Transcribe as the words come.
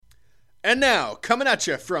And now, coming at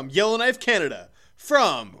you from Yellowknife, Canada,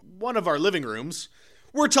 from one of our living rooms,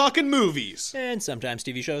 we're talking movies. And sometimes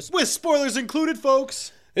TV shows. With spoilers included,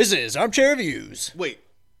 folks. This is Armchair Reviews. Wait,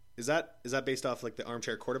 is that based off like the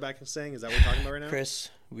armchair quarterback saying? Is that what we're talking about right now?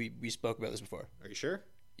 Chris, we spoke about this before. Are you sure?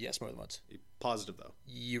 Yes, more than once. Positive, though.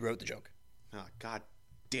 You wrote the joke. Oh, God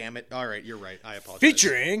damn it. All right, you're right. I apologize.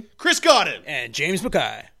 Featuring Chris Godden and James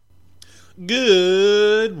Mackay.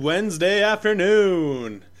 Good Wednesday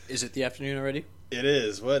afternoon. Is it the afternoon already? It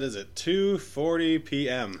is. What is it? 2:40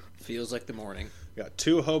 p.m. Feels like the morning. Got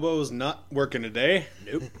two hobos not working today.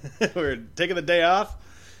 Nope. We're taking the day off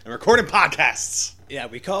and recording podcasts. Yeah,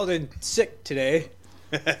 we called in sick today.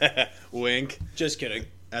 Wink. Just kidding.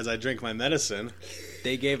 As I drink my medicine.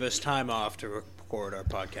 They gave us time off to record our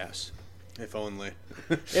podcast. If only.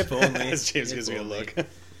 If only. As James gives me a look.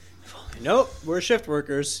 Nope, we're shift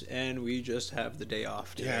workers, and we just have the day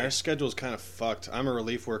off today. Yeah, our schedule's kind of fucked. I'm a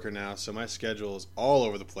relief worker now, so my schedule is all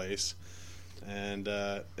over the place. And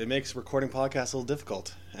it makes recording podcasts a little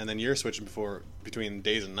difficult. And then you're switching between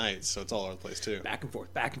days and nights, so it's all over the place, too. Back and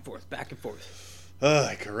forth, back and forth, back and forth.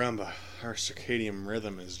 Ugh, caramba. Our circadian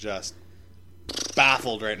rhythm is just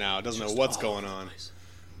baffled right now. It doesn't know what's going on.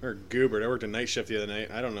 We're goobered. I worked a night shift the other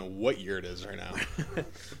night. I don't know what year it is right now.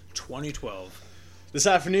 2012. This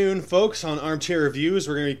afternoon, folks, on Armchair Reviews,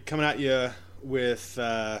 we're going to be coming at you with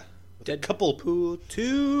a couple... Deadpool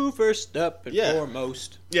 2 first up and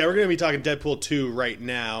foremost. Yeah, we're going to be talking Deadpool 2 right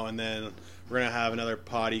now, and then we're going to have another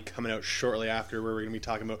potty coming out shortly after where we're going to be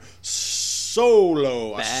talking about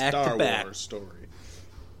Solo, a Star Wars story.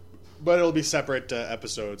 But it'll be separate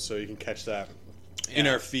episodes, so you can catch that in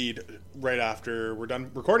our feed right after we're done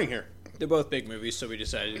recording here. They're both big movies, so we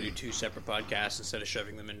decided to do two separate podcasts instead of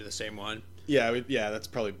shoving them into the same one. Yeah, that's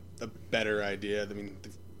probably a better idea. I mean,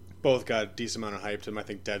 they've both got a decent amount of hype to them. I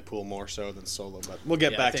think Deadpool more so than Solo, but we'll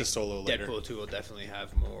get back to Solo later. Deadpool 2 will definitely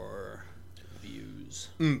have more views.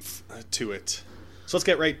 Oomph to it. So let's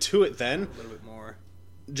get right to it then. A little bit more.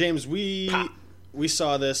 James, we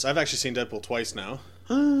saw this. I've actually seen Deadpool twice now.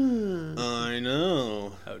 I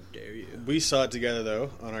know. How dare you. We saw it together, though,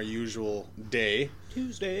 on our usual day.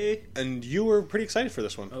 Tuesday. And you were pretty excited for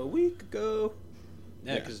this one. A week ago.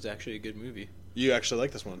 Yeah, because it's actually a good movie. You actually like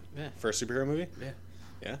this one? Yeah. For a superhero movie? Yeah.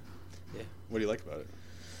 Yeah? Yeah. What do you like about it?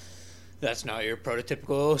 That's not your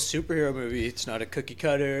prototypical superhero movie. It's not a cookie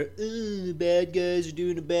cutter. The bad guys are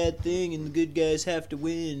doing a bad thing and the good guys have to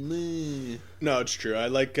win. No, it's true. I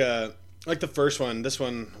like the first one. This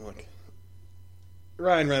one, like,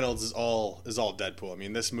 Ryan Reynolds is all Deadpool. I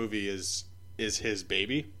mean, this movie is his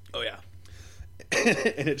baby. Oh yeah.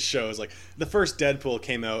 And it shows. Like, the first Deadpool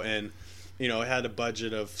came out and, you know, it had a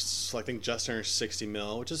budget of, I think, just under 60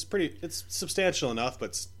 mil, which is it's substantial enough,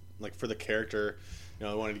 but like for the character, you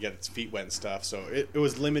know, I wanted to get its feet wet and stuff, so it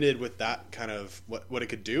was limited with that kind of what it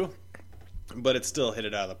could do, but it still hit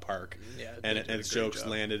it out of the park. Yeah, and its jokes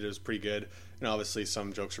landed. It was pretty good, and obviously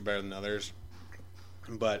some jokes were better than others.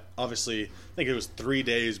 But obviously, I think it was 3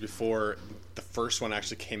 days before the first one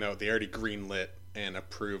actually came out, they already greenlit and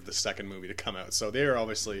approved the second movie to come out. So they were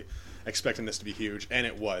obviously expecting this to be huge, and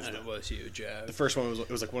it was. And it was huge, yeah. The first one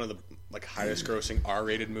was like one of the highest grossing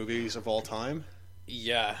R-rated movies of all time.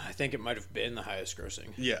 Yeah, I think it might have been the highest grossing.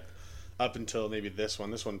 Yeah, up until maybe this one.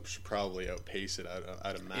 This one should probably outpace it,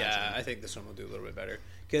 I'd imagine. Yeah, I think this one will do a little bit better.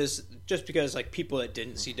 Because like people that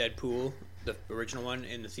didn't see Deadpool, the original one,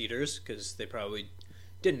 in the theaters, because they probably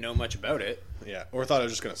didn't know much about it. Yeah, or thought it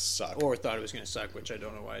was just going to suck. Or thought it was going to suck, which I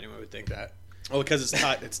don't know why anyone would think that. Well, because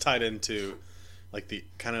it's tied into like the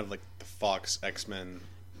kind of like the Fox X-Men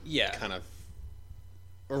kind of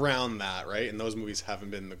around that, right? And those movies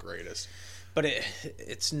haven't been the greatest. But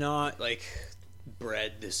it's not like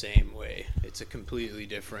bred the same way. It's a completely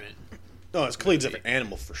different... No, it's a completely different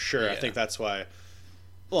animal for sure. Yeah. I think that's why...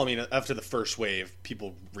 Well, I mean, after the first wave,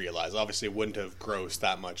 people realized obviously it wouldn't have grossed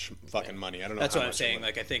that much fucking money. I don't know. That's what I'm saying.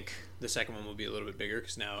 Like, I think the second one will be a little bit bigger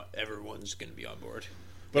because now everyone's going to be on board.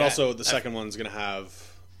 But also, the second one's going to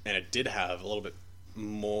have, and it did have, a little bit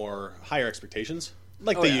more higher expectations,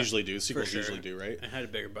 like they usually do. Sequels usually do, right? It had a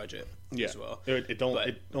bigger budget as well. It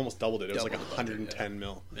almost doubled it. It was like 110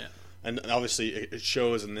 mil. Yeah. And obviously, it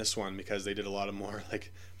shows in this one because they did a lot of more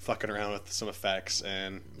like fucking around with some effects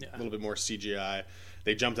and a little bit more CGI.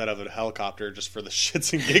 They jumped out of a helicopter just for the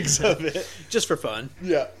shits and gigs of it. Just for fun.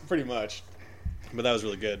 Yeah, pretty much. But that was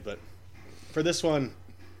really good. But for this one,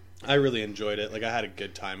 I really enjoyed it. Like, I had a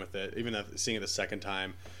good time with it. Even seeing it the second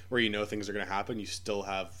time, where you know things are going to happen, you still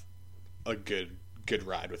have a good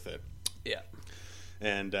ride with it. Yeah.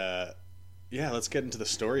 And, let's get into the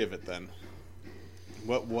story of it then.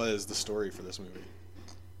 What was the story for this movie?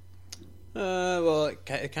 Well, it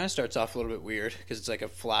kind of starts off a little bit weird because it's like a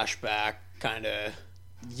flashback kind of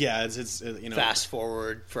Yeah, it's you know, fast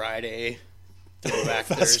forward Friday, throwback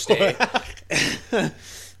Thursday,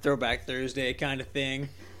 throwback Thursday kind of thing.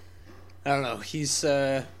 I don't know. He's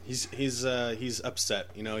upset.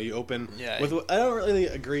 You know, you open Yeah. with. I don't really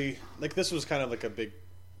agree. Like this was kind of like a big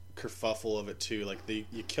kerfuffle of it too. Like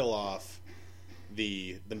you kill off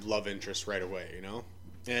the love interest right away. You know,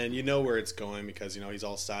 and you know where it's going because you know he's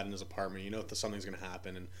all sad in his apartment. You know that something's going to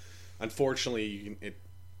happen, and unfortunately,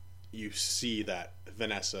 you see that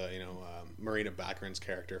Vanessa, you know, Marina Baccarin's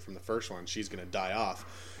character from the first one, she's going to die off,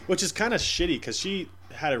 which is kind of shitty because she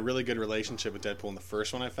had a really good relationship with Deadpool in the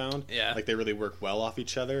first one I found. Yeah. Like, they really work well off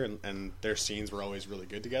each other, and their scenes were always really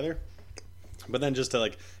good together. But then just to,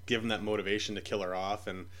 like, give him that motivation to kill her off,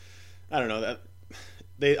 and I don't know, that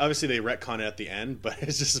they retcon it at the end, but it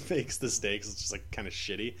just makes the stakes just, like, kind of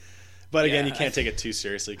shitty. But again, you can't take it too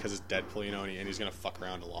seriously because it's Deadpool, you know, and he's going to fuck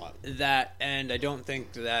around a lot. That, and I don't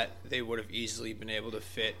think that they would have easily been able to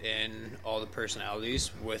fit in all the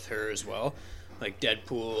personalities with her as well. Like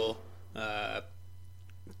Deadpool,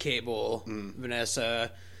 Cable,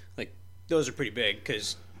 Vanessa, like, those are pretty big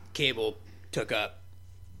because Cable took up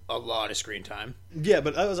a lot of screen time. Yeah,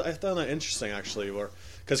 but I found that interesting, actually,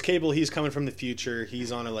 because Cable, he's coming from the future.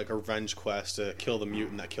 He's on a revenge quest to kill the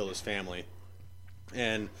mutant that killed his family.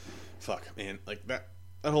 And... fuck, man, like that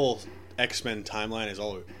whole X-Men timeline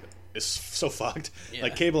is so fucked. Yeah.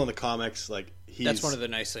 Like Cable in the comics, like that's one of the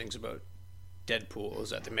nice things about Deadpool is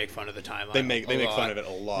that they make fun of the timeline. They make fun of it a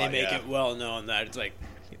lot. They make it well known that it's like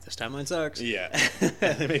this timeline sucks. Yeah,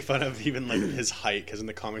 they make fun of even like his height because in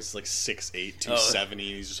the comics it's like 6'8", 270. And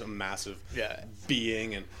he's just a massive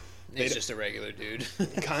being and. He's just a regular dude.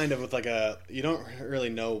 Kind of with like you don't really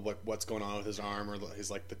know what's going on with his arm or his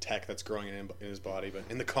like the tech that's growing in his body. But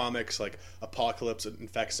in the comics, like Apocalypse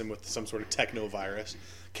infects him with some sort of techno virus.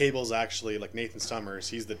 Cable's actually like Nathan Summers.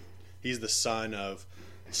 He's the son of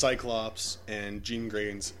Cyclops and Jean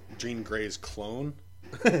Grey's clone.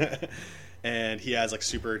 And he has like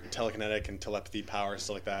super telekinetic and telepathy powers,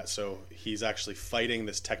 stuff like that. So he's actually fighting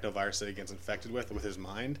this techno virus that he gets infected with his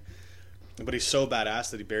mind. But he's so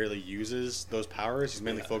badass that he barely uses those powers. He's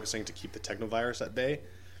mainly focusing to keep the technovirus at bay.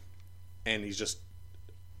 And he's just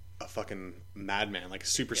a fucking madman, like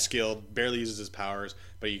super skilled, barely uses his powers,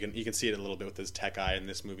 but you can see it a little bit with his tech eye in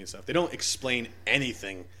this movie and stuff. They don't explain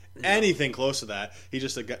anything close to that. He's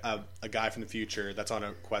just a guy from the future that's on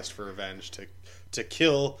a quest for revenge to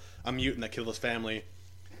kill a mutant that killed his family.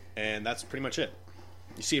 And that's pretty much it.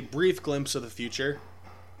 You see a brief glimpse of the future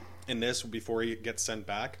in this before he gets sent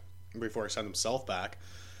back. Before he sent himself back,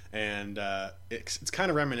 and it's kind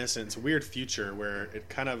of reminiscent. It's a weird future where it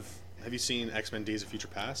kind of. Have you seen X-Men: Days of Future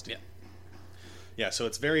Past? Yeah. So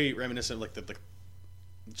it's very reminiscent, like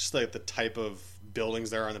just like the type of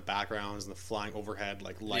buildings there are in the backgrounds and the flying overhead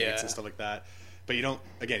like lights and stuff like that. But you don't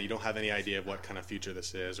have any idea of what kind of future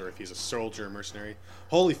this is, or if he's a soldier or mercenary.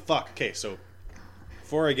 Holy fuck! Okay, so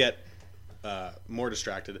before I get more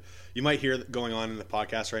distracted, you might hear going on in the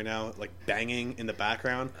podcast right now like banging in the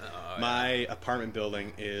background. My apartment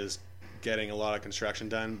building is getting a lot of construction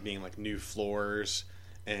done, being like new floors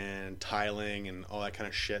and tiling and all that kind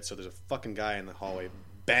of shit. So there's a fucking guy in the hallway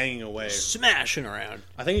banging away, smashing around.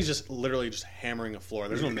 I think he's just literally just hammering a floor.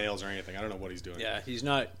 There's no nails or anything. I don't know what he's doing. Yeah, he's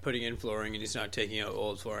not putting in flooring and he's not taking out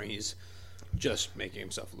old flooring. He's just making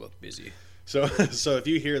himself look busy. So if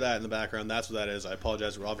you hear that in the background, that's what that is. I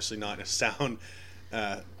apologize. We're obviously not in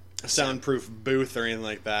a soundproof booth or anything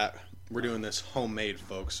like that. We're doing this homemade,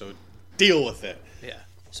 folks. So deal with it. Yeah.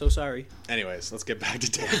 So sorry. Anyways, let's get back to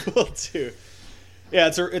Deadpool 2.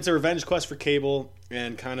 Yeah, it's a revenge quest for Cable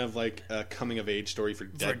and kind of like a coming of age story for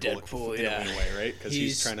Deadpool in a way, right? Because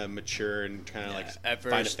he's trying to mature and trying to like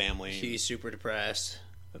find a family. He's super depressed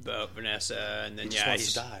about Vanessa, and then he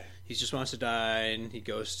wants to die. He just wants to die, and he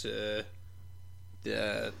goes to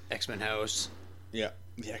the X-Men house. Yeah,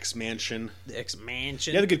 the X-Mansion. The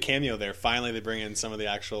X-Mansion. You had a good cameo there. Finally, they bring in some of the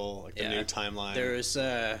actual the new timeline. There's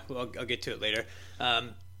I'll get to it later.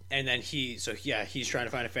 And then he's trying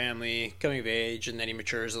to find a family, coming of age, and then he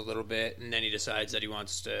matures a little bit, and then he decides that he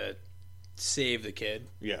wants to save the kid.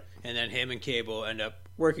 Yeah. And then him and Cable end up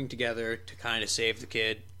working together to kind of save the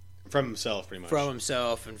kid. From himself, pretty much. From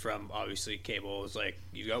himself, and from, obviously, Cable was like,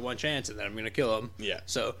 you got one chance, and then I'm going to kill him. Yeah.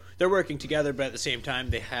 So they're working together, but at the same time,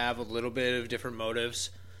 they have a little bit of different motives,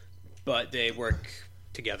 but they work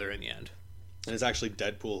together in the end. And it's actually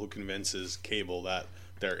Deadpool who convinces Cable that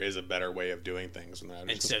there is a better way of doing things than that.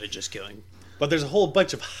 Instead of just killing. But there's a whole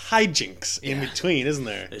bunch of hijinks in between, isn't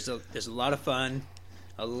there? There's a lot of fun,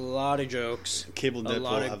 A lot of jokes. Cable and a Deadpool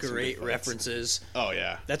lot of have some great good fights. references. Oh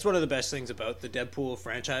yeah, That's one of the best things about the Deadpool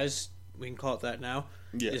franchise. We can call it that now.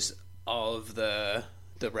 Yeah. Is all of the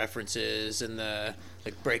references and the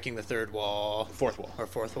like breaking the third wall, fourth wall. or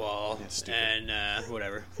fourth wall, Yeah, stupid. and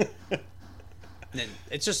whatever. And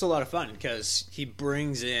it's just a lot of fun because he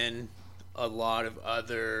brings in a lot of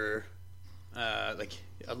other, a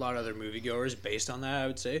lot of other moviegoers based on that. I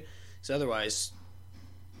would say, because otherwise,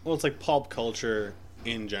 Well, it's like pulp culture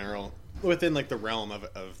in general within like the realm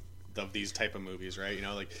of these type of movies, right? You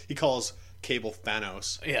know, like he calls Cable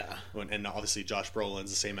Thanos, yeah, and obviously Josh Brolin's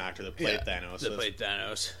the same actor that played Thanos. That played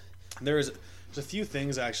Thanos. There's a few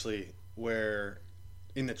things actually where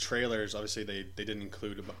in the trailers, obviously they didn't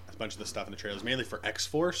include a bunch of the stuff in the trailers, mainly for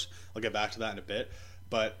X-Force. I'll get back to that in a bit,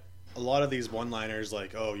 but a lot of these one-liners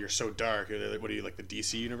like, "Oh, you're so dark," or what do you like the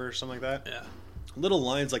DC universe, something like that? Yeah, Little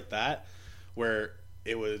lines like that where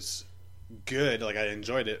it was good, like I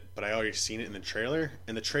enjoyed it, but I already seen it in the trailer,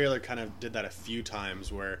 and the trailer kind of did that a few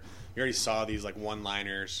times where you already saw these like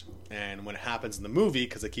one-liners, and when it happens in the movie,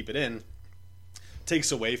 because they keep it in,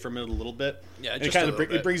 takes away from it a little bit. Yeah, and just it kind a of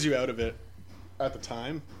little bit. it brings you out of it at the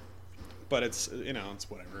time, but it's it's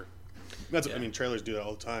whatever. That's Yeah. I mean, trailers do that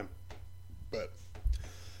all the time. But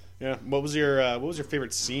yeah, what was your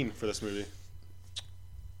favorite scene for this movie?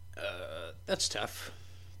 that's tough.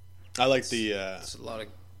 I like the. It's a lot of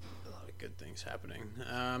good things happening.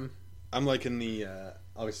 I'm liking the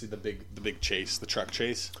obviously the big chase, the truck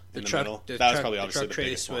chase in the middle. The That was truck- probably the obviously truck the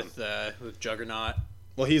biggest chase one. with Juggernaut.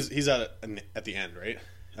 Well, he's at the end, right?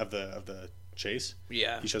 Of the chase.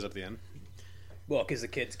 Yeah. He shows up at the end. Well, because the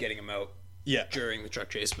kid's getting him out Yeah. during the truck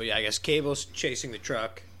chase. But yeah, I guess Cable's chasing the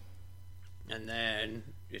truck, and then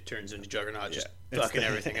it turns into Juggernaut just It's fucking the-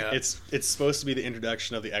 everything up. It's supposed to be the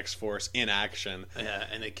introduction of the X-Force in action. Yeah,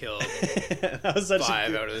 and they killed That was such 5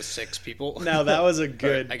 a good, out of the 6 people. Now that was a Or,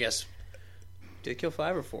 good. I guess. Did they kill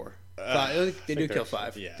 5 or 4? 5. They do kill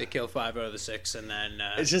 5. yeah. They kill 5 out of the 6, and then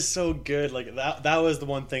It's just so good. Like that was the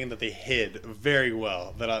one thing that they hid very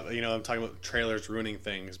well. That I'm talking about trailers ruining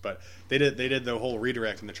things, but they did the whole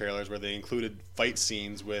redirect in the trailers where they included fight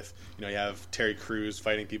scenes with you have Terry Crews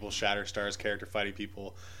fighting people, Shatterstar's character fighting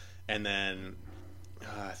people, and then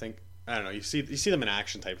I don't know. You see them in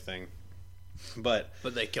action type thing, but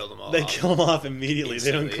they killed them all. they off. kill them off immediately.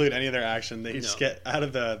 They don't Instantly. include any of their action. They just No. get out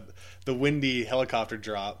of the windy helicopter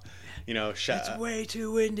drop. It's way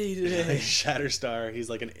too windy today. Shatterstar. He's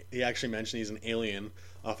like he actually mentioned he's an alien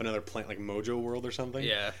off another planet, like Mojo World or something.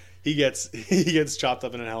 Yeah. He gets chopped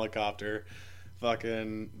up in a helicopter.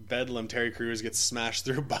 Fucking Bedlam. Terry Crews gets smashed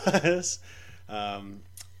through a bus.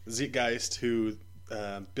 Zeitgeist, who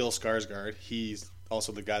Bill Skarsgård, he's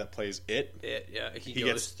also the guy that plays It. He He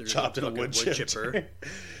goes gets through chopped in a fucking wood chipper. chipper.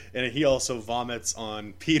 And he also vomits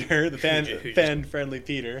on Peter, the Who fan-friendly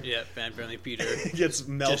Peter. Yeah, fan-friendly Peter. He gets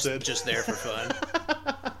melted. Just there for fun.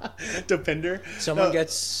 Depinder. Someone No,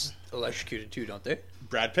 gets electrocuted too, don't they?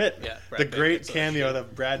 Brad Pitt. Yeah, Brad the Pitt great gets cameo electrocuted.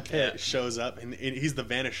 that Brad Pitt Yeah. shows up, and he's the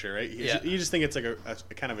Vanisher, right? Yeah. You just think it's like a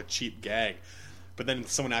kind of a cheap gag, but then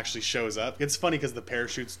someone actually shows up. It's funny because the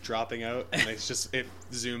parachute's dropping out, and it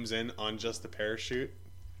zooms in on just the parachute,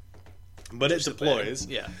 but Just it the plane. deploys.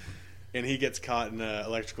 Yeah. And he gets caught in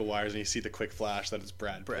electrical wires, and you see the quick flash that it's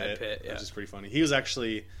Brad Pitt, yeah. which is pretty funny. He was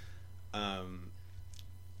actually, I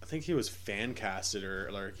think he was fan casted,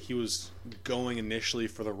 or he was going initially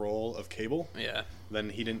for the role of Cable. Yeah. Then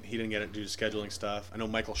he didn't get it due to scheduling stuff. I know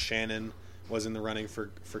Michael Shannon was in the running for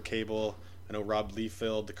Cable. I know Rob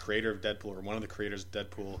Liefeld, the creator of Deadpool, or one of the creators of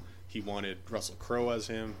Deadpool, he wanted Russell Crowe as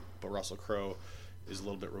him, but Russell Crowe is a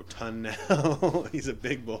little bit rotund now. He's a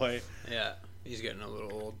big boy. Yeah. He's getting a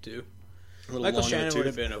little old too. A little Michael long in the Shannon would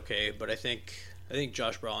have tooth. been okay, but I think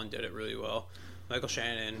Josh Brolin did it really well. Michael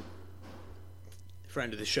Shannon,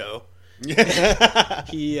 friend of the show,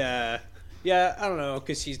 he I don't know,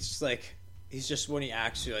 because he's just when he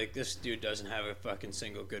acts, you're like, this dude doesn't have a fucking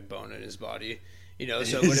single good bone in his body, so it would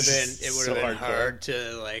have been So hardcore. hard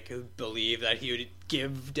to like believe that he would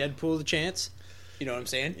give Deadpool the chance. You know what I'm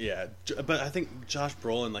saying? Yeah, but I think Josh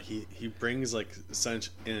Brolin, like he brings like such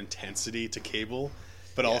an intensity to Cable,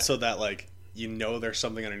 but Yeah. also that like there's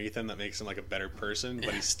something underneath him that makes him like a better person.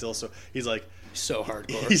 But he's still he's like So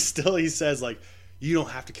hardcore. he says like, you don't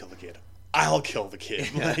have to kill the kid. I'll kill the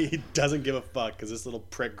kid. Like, he doesn't give a fuck because this little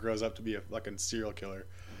prick grows up to be a fucking serial killer.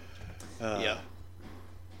 Yeah.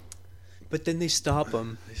 But then they stop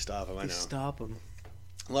him. They stop him. I know. Stop him.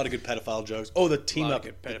 A lot of good pedophile jokes. Oh, the A team lot up.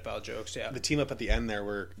 of good pedophile jokes. Yeah. The team up at the end there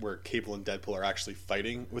where Cable and Deadpool are actually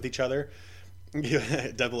fighting with each other.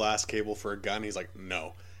 Deadpool asks Cable for a gun. He's like,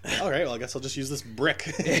 no. All right, well, I guess I'll just use this brick.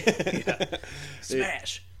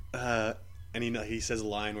 Smash. And he says a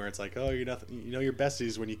line where it's like, "Oh, you're nothing. You know, you're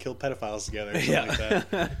besties when you kill pedophiles together." Or something Yeah. like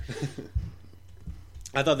that.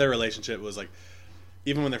 I thought their relationship was like,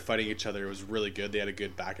 even when they're fighting each other, it was really good. They had a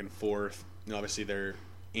good back and forth. And obviously, they're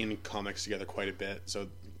in comics together quite a bit, so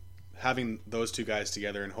having those two guys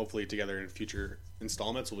together and hopefully together in future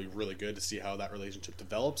installments will be really good to see how that relationship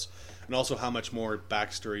develops, and also how much more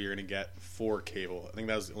backstory you're going to get for Cable. I think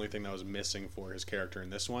that was the only thing that was missing for his character in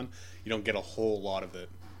this one. You don't get a whole lot of it.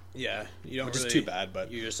 Yeah, you don't. Which really, is too bad, but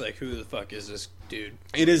you're just like, who the fuck is this dude?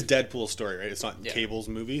 it is Deadpool's story, right? It's not Yeah. Cable's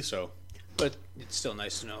movie, so But it's still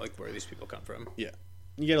nice to know like where these people come from. yeah,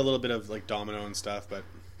 you get a little bit of like Domino and stuff, but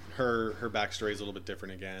her backstory is a little bit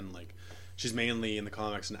different again. Like, she's mainly in the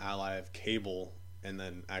comics an ally of Cable, and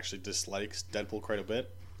then actually dislikes Deadpool quite a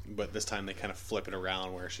bit. But this time they kind of flip it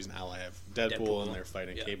around where she's an ally of Deadpool. And they're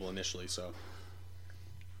fighting Cable initially. So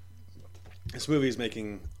this movie is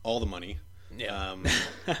making all the money. Yeah.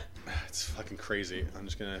 It's fucking crazy. I'm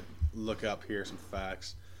just gonna look up here some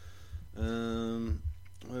facts.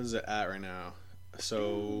 What is it at right now?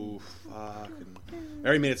 So fucking, it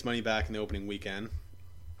already made its money back in the opening weekend.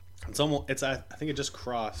 It's almost. I think it just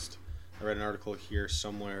crossed. I read an article here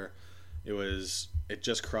somewhere. It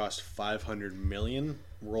just crossed 500 million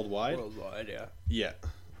worldwide. Worldwide, yeah. Yeah.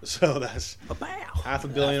 So that's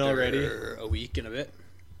 $500 million already. A week and a bit.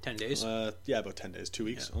 10 days. Yeah, about 10 days, 2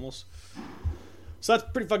 weeks almost. So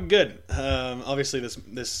that's pretty fucking good. Obviously,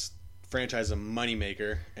 this franchise is a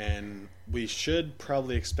moneymaker, and we should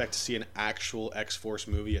probably expect to see an actual X-Force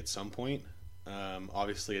movie at some point.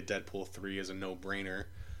 Obviously, a Deadpool 3 is a no-brainer,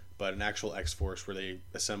 but an actual X-Force where they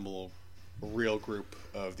assemble a real group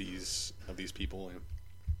of these people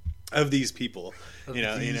and the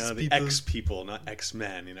X people, not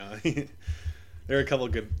X-Men. You know, there are a couple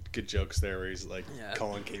of good jokes there where he's like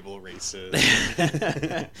calling Cable racist.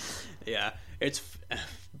 Yeah, it's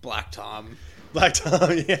Black Tom. Black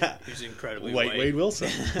Tom, yeah. He's incredibly white. white. Wade Wilson.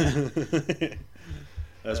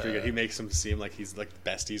 That's pretty good. He makes him seem like he's like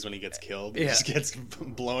besties when he gets killed. He just gets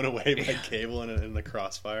blown away by Cable in the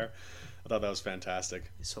crossfire. I thought that was fantastic.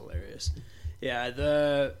 It's hilarious. Yeah,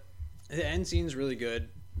 the end scene's really good.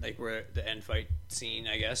 Like where the end fight scene,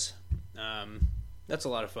 I guess. That's a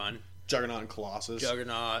lot of fun. Juggernaut and Colossus.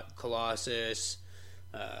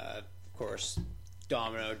 Of course,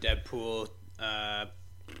 Domino, Deadpool,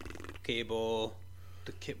 Cable.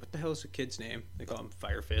 The kid. What the hell is the kid's name? They call him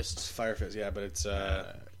Fire Fist. Fire Fist, yeah, but it's. I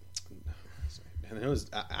know his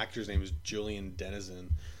actor's name is Julian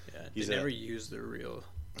Denizen. Yeah, they never use their real.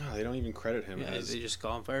 Oh, they don't even credit him. Yeah, they just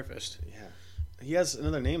call him Fire Fist. Yeah, he has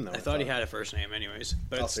another name though. I thought he had a first name, anyways,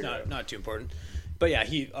 but I'll it's figure it out. not too important. But yeah,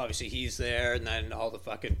 he's there, and then all the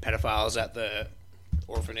fucking pedophiles at the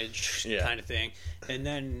orphanage kind of thing, and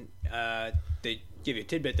then they give you a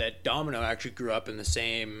tidbit that Domino actually grew up in the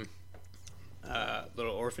same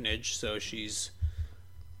little orphanage, so she's,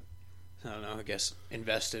 I don't know, I guess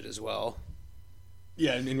invested as well.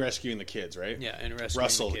 Yeah, in rescuing the kids, right? Yeah, in rescuing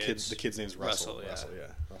Russell. the kids. The kid's name's Russell. Russell, yeah.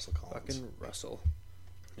 Russell Collins. Fucking Russell.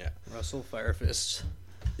 Yeah. Russell Firefist.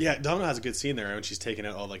 Yeah, Domino has a good scene there when she's taking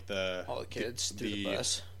out all the kids through the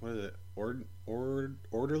bus. What is it?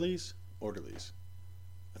 Orderlies? Orderlies.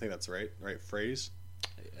 I think that's the right phrase.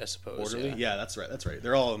 I suppose. Orderly? Yeah, that's right.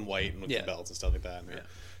 They're all in white and with the belts and stuff like that. And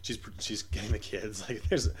she's getting the kids. Like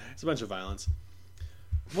there's a bunch of violence.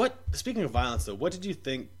 Speaking of violence, though, what did you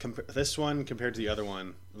think this one compared to the other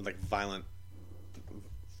one? Like violent.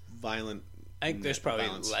 I think there's probably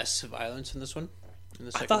less violence in this one.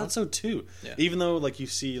 I thought so too. Yeah. Even though like you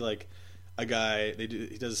see like a guy,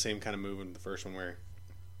 he does the same kind of move in the first one where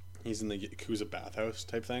he's in the Yakuza bathhouse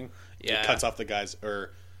type thing. Yeah. He cuts off the guys,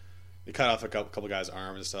 or they cut off a couple guys'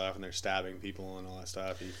 arms and stuff, and they're stabbing people and all that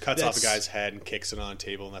stuff. He cuts off a guy's head and kicks it on a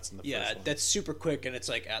table, and that's in the first one. Yeah, that's super quick, and it's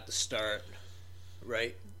like at the start,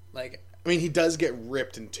 right? Like, I mean, he does get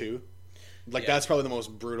ripped in two. Like that's probably the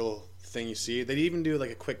most brutal thing you see. They even do like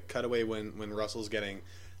a quick cutaway when Russell's getting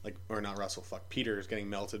Peter's getting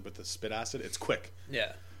melted with the spit acid. It's quick.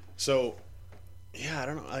 Yeah. So, yeah, I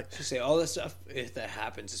don't know. I say all this stuff that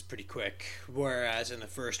happens is pretty quick. Whereas in the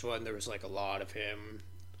first one, there was like a lot of him,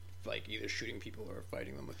 like either shooting people or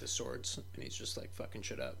fighting them with his swords, and he's just like fucking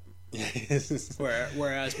shit up.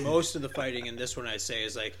 Whereas most of the fighting in this one, I say,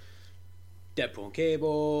 is like Deadpool and Cable,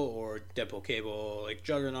 or Deadpool, Cable, like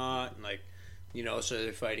Juggernaut, and like, you know, so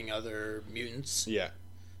they're fighting other mutants. Yeah.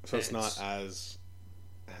 So it's not as.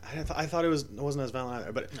 I thought it wasn't as violent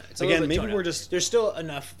either, but it's again, maybe we're just. There's still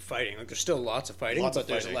enough fighting. Like there's still lots of fighting, but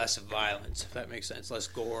there's less violence. If that makes sense, less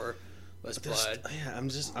gore, less blood. Yeah,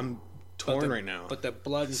 I'm torn right now. But the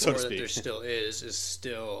blood and gore that there still is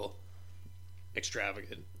still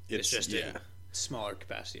extravagant. It's just in smaller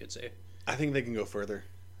capacity, I'd say. I think they can go further.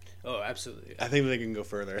 Oh, absolutely. I think they can go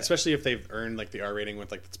further, especially if they've earned like the R rating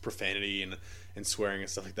with like profanity and swearing and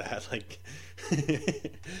stuff like that. Like,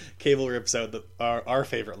 Cable rips out our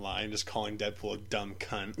favorite line, just calling Deadpool a dumb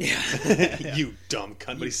cunt. Yeah. You dumb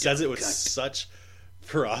cunt. But he says it with such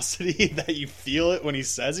ferocity that you feel it when he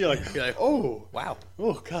says it. You're like, oh wow,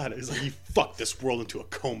 oh god. He's like, you fucked this world into a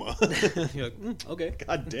coma. You're like, okay.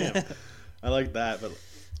 God damn. I like that, but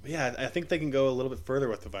yeah, I think they can go a little bit further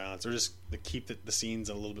with the violence, or just keep the scenes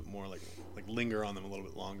a little bit more like linger on them a little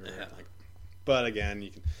bit longer. Yeah. Like, but again,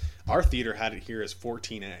 our theater had it here as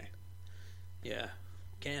 14A. Yeah,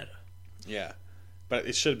 Canada. Yeah, but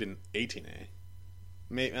it should have been 18A.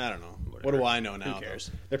 Maybe, I don't know. Whatever. What do I know now? Who cares?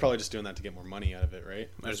 Though? They're probably just doing that to get more money out of it, right?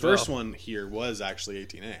 Might The as first well. one here was actually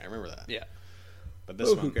 18A. I remember that. Yeah. But this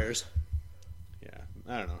one, who cares? Yeah,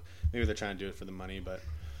 I don't know. Maybe they're trying to do it for the money, but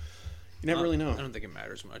you never really know. I don't think it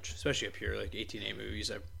matters much, especially up here. Like 18A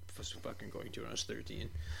movies, I was fucking going to when I was 13.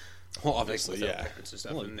 Well, obviously, Without yeah. parents and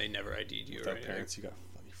stuff, Well, and they never ID'd you or without anything. parents, you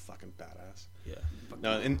fucking badass. Yeah.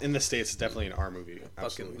 No, in the States, it's definitely an R movie. Fucking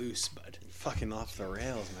Absolutely. loose, bud. Fucking off the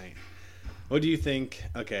rails, mate. What do you think?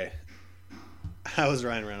 Okay. How was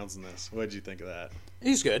Ryan Reynolds in this? What did you think of that?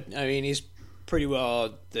 He's good. I mean, he's pretty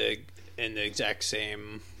well in the exact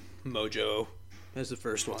same mojo as the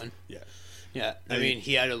first one. Yeah. Yeah, I mean,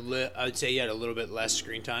 he had I would say he had a little bit less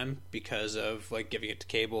screen time because of like giving it to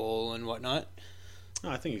Cable and whatnot. No,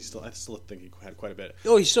 I still think he had quite a bit.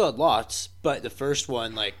 Oh, he still had lots, but the first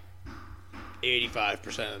one, like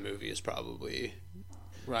 85% of the movie is probably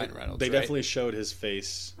Ryan Reynolds. They right? definitely showed his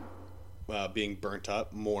face being burnt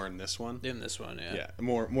up more in this one. in this one. Yeah, Yeah,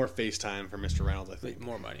 more FaceTime for Mr. Reynolds, I think.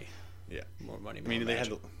 more money, Yeah. more money. I mean, more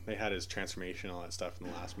magic. they had his transformation and all that stuff in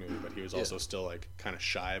the last movie, but he was also still like kind of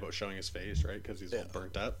shy about showing his face, right? Because he's all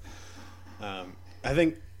burnt up. I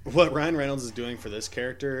think what Ryan Reynolds is doing for this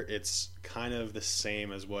character, it's kind of the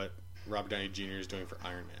same as what Robert Downey Jr. is doing for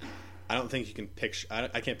Iron Man. I don't think you can picture.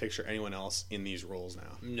 I can't picture anyone else in these roles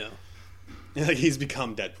now. No. Like, he's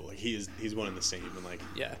become Deadpool. Like, he's one and the same. And like,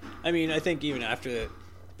 Yeah, I mean, I think even after,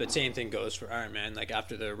 but same thing goes for Iron Man. Like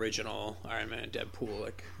after the original Iron Man and Deadpool,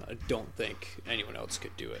 like I don't think anyone else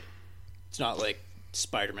could do it. It's not like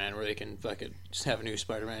Spider-Man where they can fucking just have a new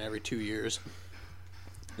Spider-Man every 2 years.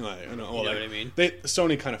 I know what I mean?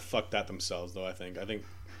 Sony kind of fucked that themselves, though. I think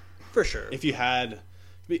For sure. if you had,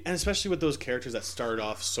 and especially with those characters that started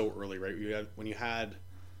off so early, right? When you had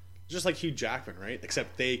just like Hugh Jackman, right?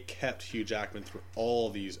 Except they kept Hugh Jackman through all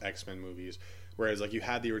these X-Men movies, whereas like you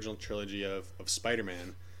had the original trilogy of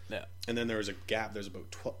Spider-Man, Yeah. and then there was a gap. There's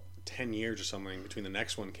about 10 years or something between the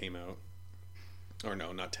next one came out. Or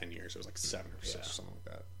no, not 10 years. It was like 7 or 6 or something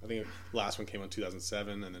like that. I think the last one came out in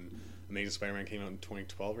 2007, and then Amazing Spider-Man came out in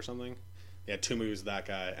 2012 or something. They had 2 movies with that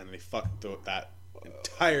guy, and they fucked that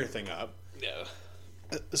entire thing up. Yeah.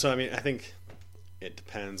 So I mean, I think it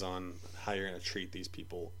depends on how you're going to treat these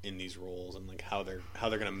people in these roles, and like how they're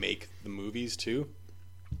going to make the movies too.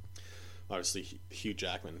 Obviously, Hugh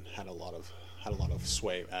Jackman had a lot of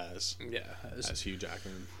sway as Hugh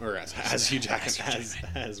Jackman, or as Hugh Jackman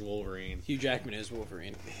as Wolverine. Hugh Jackman is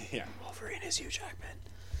Wolverine. Yeah, Wolverine is Hugh Jackman.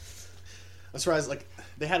 I'm surprised. Like,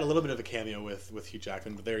 they had a little bit of a cameo with Hugh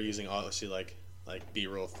Jackman, but they're using obviously like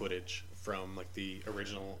B-roll footage from like the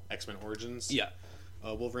original X-Men Origins. Yeah.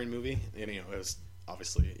 Wolverine movie, and it was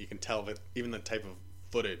obviously you can tell that even the type of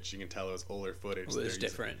footage you can tell it was older footage. It was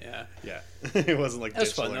different. Yeah. Yeah, it wasn't like That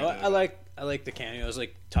was fun digital though. or anything. I like the cameos,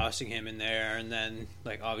 like tossing him in there, and then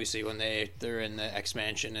like obviously when they're in the X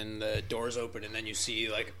Mansion and the doors open, and then you see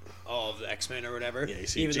like all of the X Men or whatever. Yeah, you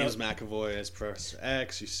see James McAvoy as Professor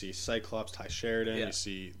X. You see Cyclops, Ty Sheridan. Yeah. You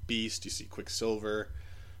see Beast. You see Quicksilver.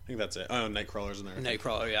 I think that's it. Oh, Nightcrawler's in there.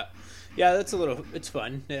 Nightcrawler, yeah, that's it's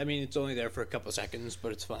fun. I mean, it's only there for a couple seconds,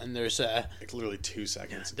 but it's fun. There's like literally 2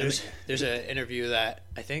 seconds. there's an interview that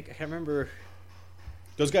I can't remember.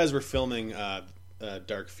 Those guys were filming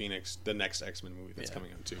Dark Phoenix, the next X-Men movie that's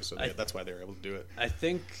coming out too. So that's why they were able to do it. I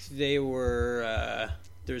think they were.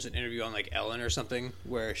 There's an interview on like Ellen or something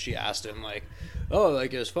where she asked him like, "Oh,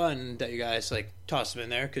 like it was fun that you guys like tossed them in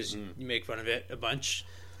there because you make fun of it a bunch."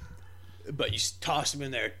 But you toss them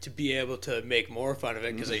in there to be able to make more fun of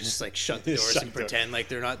it because they just like shut the doors and pretend like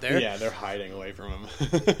they're not there. Yeah, they're hiding away from him.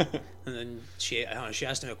 And then she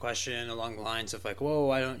asked him a question along the lines of like, "Whoa,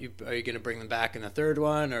 why don't you? Are you going to bring them back in the third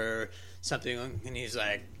one or something?" And he's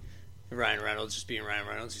like, Ryan Reynolds, just being Ryan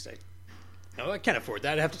Reynolds, he's like, "No, I can't afford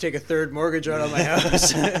that. I have to take a third mortgage out on my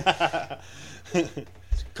house. It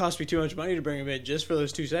cost me too much money to bring him in just for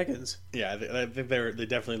those 2 seconds." Yeah, I think they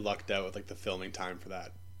definitely lucked out with like the filming time for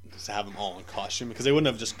that. Just to have them all in costume because they wouldn't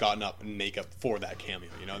have just gotten up and makeup for that cameo.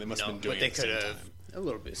 You know, they must have been doing it at the same time. A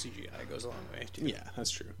little bit of CGI goes a long way, too. Yeah,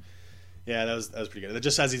 that's true. Yeah, that was pretty good.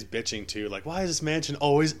 Just as he's bitching too, like, why is this mansion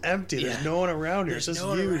always empty? There's no one around here. It's just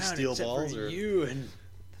you, steel balls, or you and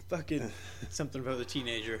fucking something about the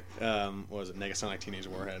teenager. What was it? Negasonic Teenage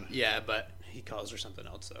Warhead. Yeah, but he calls her something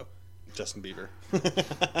else though. Justin Bieber.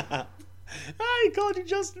 He called you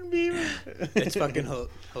Justin Bieber. It's fucking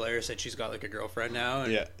hilarious that she's got like a girlfriend now.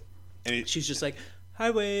 And yeah, and she's just like,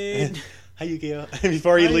 "Hi, Wade." Hi, Yukio.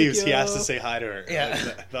 Before he leaves, Yukio. he has to say hi to her. Yeah,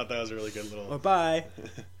 I thought that was a really good little. Or bye.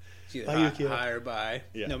 Bye, hi or bye.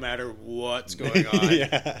 Yeah. No matter what's going on.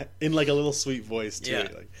 Yeah, in like a little sweet voice too. Yeah.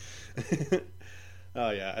 Like,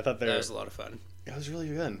 oh yeah, I thought that was a lot of fun. It was really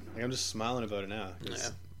good. Like, I'm just smiling about it now. Yeah,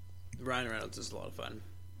 Ryan Reynolds is a lot of fun.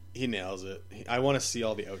 He nails it. I want to see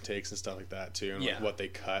all the outtakes and stuff like that too, and like what they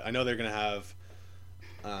cut. I know they're gonna have,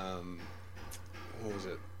 what was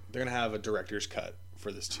it? They're gonna have a director's cut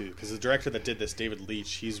for this too, because the director that did this, David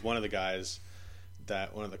Leitch, he's one of the guys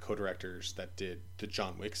one of the co-directors that did the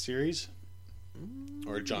John Wick series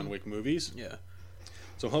or John Wick movies. Yeah.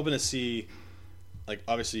 So I'm hoping to see, like,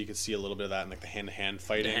 obviously you can see a little bit of that in like the hand-to-hand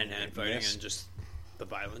fighting, and just the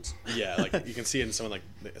violence. Yeah, like you can see it in someone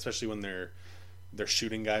like, especially when they're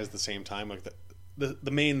shooting guys at the same time. Like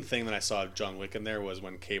the main thing that I saw of John Wick in there was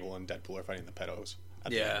when Cable and Deadpool are fighting the pedos.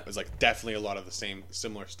 It was like definitely a lot of the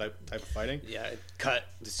similar type of fighting. Yeah,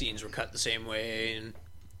 the scenes were cut the same way, and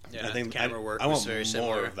yeah, I think the camera work I was want very more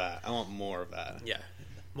similar. of that. I want more of that. Yeah,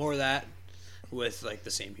 more of that with like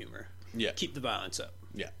the same humor. Yeah, keep the violence up.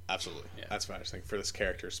 Yeah, absolutely. Yeah. That's what I just think for this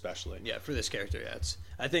character especially. Yeah, for this character, yeah,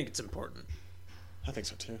 I think it's important. I think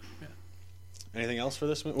so too. Yeah. Anything else for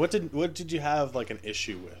this movie? What did you have like an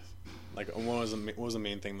issue with? Like, what was the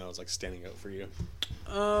main thing that was like standing out for you?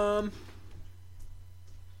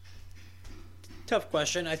 Tough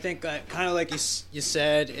question. I think kind of like you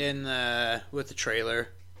said in with the trailer,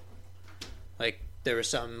 like there were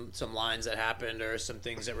some lines that happened or some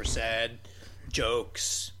things that were said,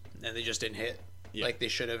 jokes, and they just didn't hit like they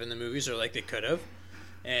should have in the movies or like they could have,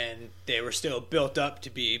 and they were still built up to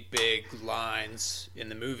be big lines in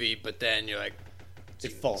the movie, but then you're like,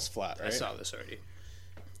 it falls flat. Right? I saw this already.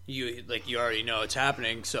 You already know it's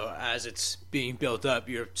happening, so as it's being built up,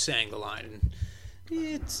 you're saying the line,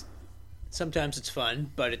 and sometimes it's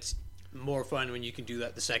fun, but it's more fun when you can do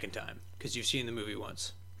that the second time because you've seen the movie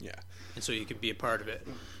once. Yeah, and so you can be a part of it.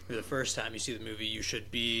 For the first time you see the movie, it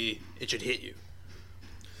should hit you.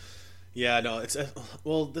 Yeah, no, it's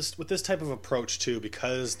this with this type of approach too,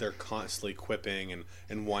 because they're constantly quipping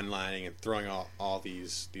and one-lining and throwing all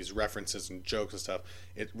these references and jokes and stuff.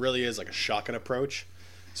 It really is like a shotgun approach.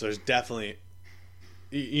 So there's definitely,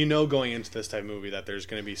 going into this type of movie that there's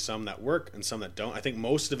going to be some that work and some that don't. I think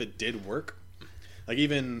most of it did work. Like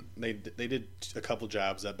even they did a couple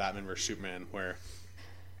jabs at Batman vs Superman where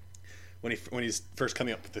when he's first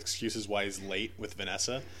coming up with excuses why he's late with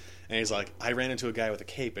Vanessa, and he's like, I ran into a guy with a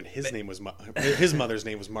cape and his mother's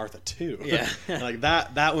name was Martha too. Yeah. And like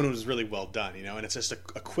that one was really well done, and it's just a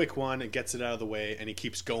quick one. It gets it out of the way and he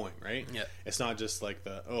keeps going, right? Yeah. It's not just like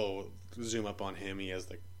zoom up on him. He has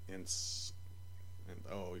like,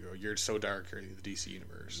 you're so dark, you're the DC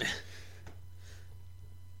universe.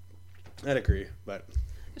 I'd agree, but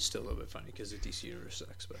it's still a little bit funny because the DC universe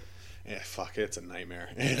sucks. But yeah, fuck it, it's a nightmare.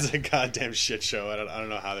 It's a goddamn shit show. I don't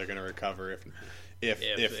know how they're gonna recover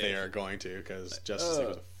if they are going to, because Justice League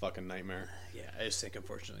was a fucking nightmare. Yeah, I just think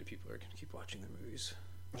unfortunately people are gonna keep watching the movies.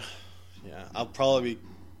 Yeah, I probably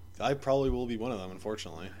will be one of them,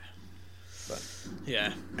 unfortunately. But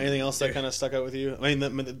yeah, anything else that kind of stuck out with you? I mean,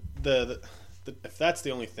 the if that's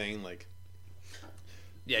the only thing, like,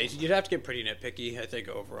 yeah, you'd have to get pretty nitpicky. I think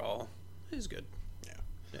overall it's good.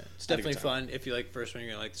 Yeah, it's definitely fun. If you like the first one,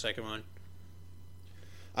 you're gonna like the second one.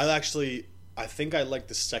 I think I like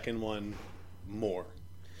the second one more.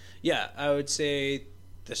 Yeah, I would say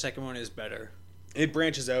the second one is better. It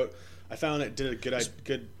branches out. I found it did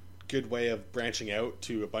a good way of branching out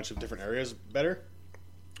to a bunch of different areas better.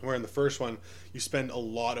 Where in the first one, you spend a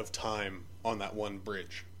lot of time on that one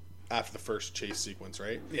bridge after the first chase sequence,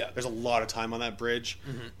 right? Yeah. There's a lot of time on that bridge,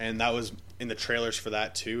 and that was in the trailers for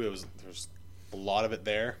that too. There's a lot of it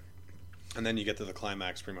there, and then you get to the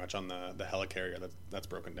climax pretty much on the helicarrier that's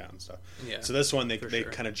broken down and stuff. Yeah. So this one they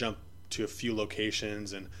kind of jump to a few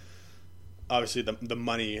locations, and obviously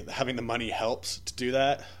having the money helps to do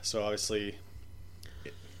that. So obviously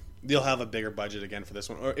they'll have a bigger budget again for this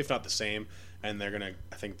one, or if not the same, and I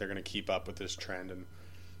think they're gonna keep up with this trend and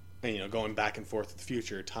going back and forth with the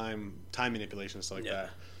future, time manipulation and stuff like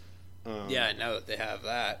that. Yeah, now that they have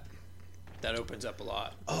that opens up a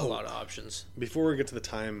lot of options. Before we get to the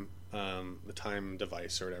time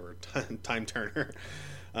device or whatever, time turner,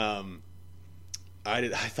 I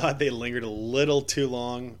thought they lingered a little too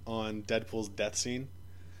long on Deadpool's death scene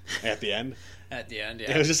at the end. At the end,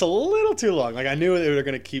 yeah. It was just a little too long. Like, I knew they were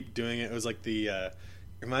going to keep doing it. It was like it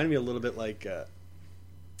reminded me a little bit like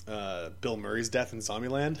Bill Murray's death in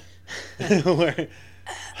Zombieland, where.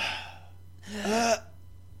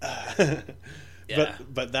 Yeah.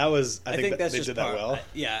 But that was I think that's they just did that well.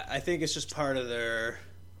 I think it's just part of their.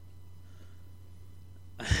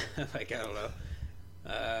 Like, I don't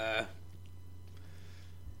know.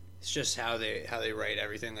 It's just how they write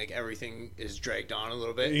everything. Like, everything is dragged on a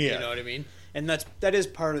little bit. Yeah. You know what I mean? And that is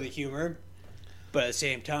part of the humor. But at the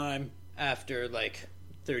same time, after like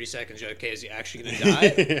 30 seconds, you're like, okay, is he actually going to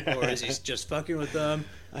die? Yeah. Or is he just fucking with them?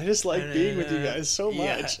 I just like being with you guys so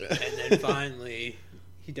Yeah. much. And then finally,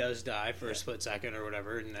 he does die for a split second or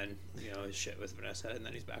whatever, and then, his shit with Vanessa, and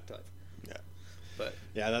then he's back to life. Yeah. But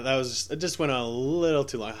Yeah, that was it. Just went on a little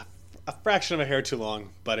too long, a fraction of a hair too long.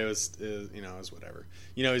 But it was it was whatever.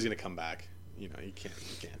 He's gonna come back. You can't.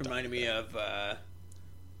 reminded me of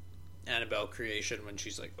Annabelle Creation when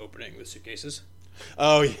she's like opening the suitcases.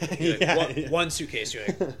 Oh yeah, You're like, yeah. one suitcase, you're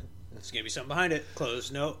like, there's gonna be something behind it.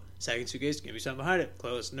 Close, no. Second suitcase, gonna be something behind it.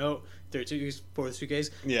 Close, no. Third suitcase, fourth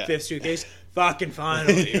suitcase, Yeah. fifth suitcase. Fucking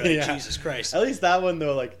finally, you're like, Yeah. Jesus Christ. At least that one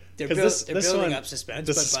though, like They're 'cause building one, up suspense,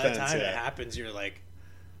 the but by the suspense, time yeah. it happens, you're like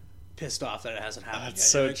pissed off that it hasn't happened That's yet.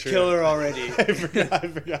 so You're like, true. Kill her already. I forgot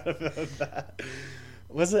about that.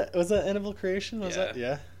 Was that Annabelle Creation? Was Yeah. that?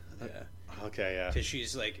 Yeah. Yeah. Okay, yeah. Because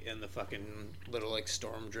she's like in the fucking little like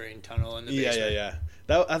storm drain tunnel in the Yeah, basement. yeah.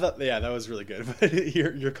 I thought that was really good. But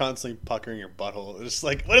you're constantly puckering your butthole. It's just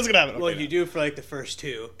like, what is gonna happen? Well, Okay, you do for like the first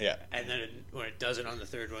two. Yeah. And then when it doesn't on the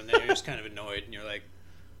third one, then you're just kind of annoyed and you're like,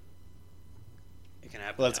 it can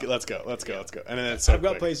happen. Let's now. go. Let's go. And then it's so I've got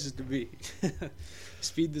quick. places to be.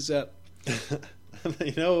 Speed this up.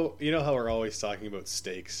 you know how we're always talking about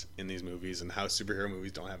stakes in these movies and how superhero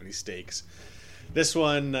movies don't have any stakes. This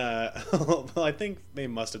one, well, I think they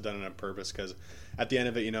must have done it on purpose because at the end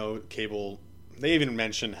of it, Cable. They even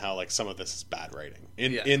mentioned how like some of this is bad writing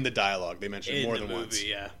in the dialogue. They mentioned In more the than movie, once.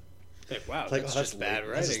 yeah. Like, wow, Like, that's oh, just bad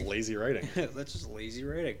That's just writing. lazy writing. That's just lazy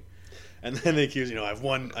writing. And then they accuse,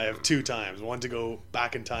 I have two times, one to go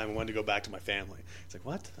back in time and one to go back to my family. It's like,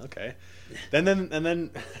 what? Okay. then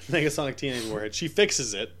Negasonic Teenage Warhead, she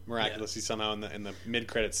fixes it miraculously somehow in the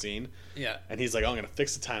mid-credit scene. Yeah. And he's like, oh, I'm going to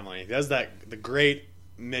fix the timeline. He does the great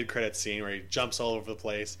mid-credit scene where he jumps all over the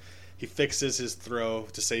place. He fixes his throw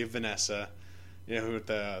to save Vanessa. With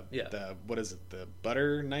the what is it? The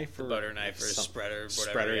butter knife or Butter knife or spreader, whatever.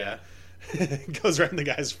 spreader, yeah. Goes right in the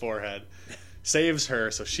guy's forehead. Saves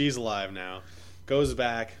her, so she's alive now. Goes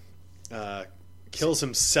back, kills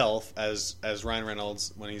himself as Ryan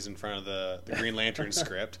Reynolds when he's in front of the Green Lantern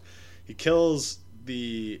script. He kills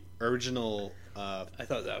the original. I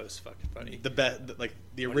thought that was fucking funny.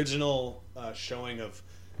 The original showing of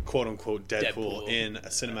quote unquote Deadpool in a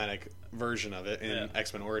cinematic version of it in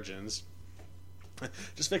X-Men Origins.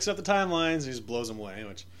 Just fixing up the timelines. And he just blows them away,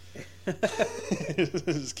 which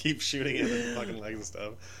just keep shooting him in the fucking legs and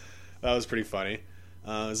stuff. That was pretty funny.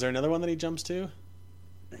 Is there another one that he jumps to?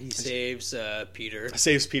 He saves Peter.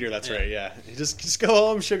 Saves Peter. That's right. Yeah. Just go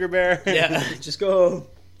home, Sugar Bear. Yeah, just go home.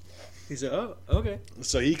 He's like, oh, okay.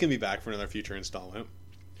 So he can be back for another future installment.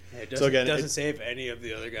 Yeah, it doesn't save any of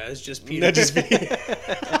the other guys. Just Peter. No, just Peter.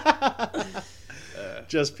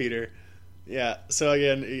 Just Peter. Yeah. So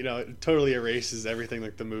again, it totally erases everything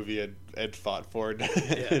like the movie had fought for.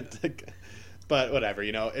 Yeah. But whatever,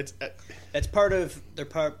 it's That's part of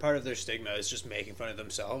their stigma is just making fun of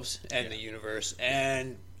themselves and the universe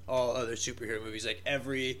and all other superhero movies. Like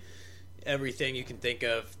everything you can think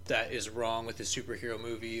of that is wrong with a superhero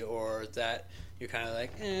movie or that you're kind of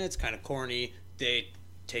like, it's kind of corny. They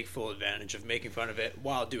take full advantage of making fun of it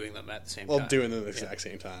while doing them at the same time. While doing them at the exact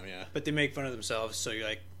same time, yeah. But they make fun of themselves, so you're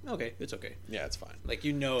like, okay, it's okay. Yeah, it's fine. Like,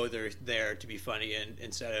 they're there to be funny, and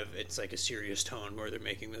instead of it's like a serious tone where they're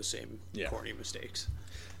making those same corny mistakes.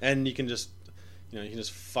 And you can just, you can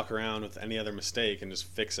just fuck around with any other mistake and just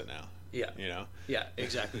fix it now. Yeah. Yeah,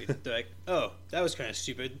 exactly. They're like, oh, that was kind of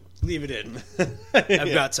stupid. Leave it in.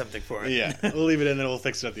 I've got something for it. Yeah, we'll leave it in and we'll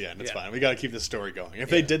fix it at the end. It's fine. We got to keep the story going. If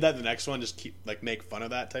they did that the next one, just keep make fun of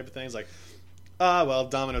that type of thing. It's like, well,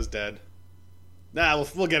 Domino's dead. Nah,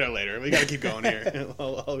 we'll get her later. We got to keep going here.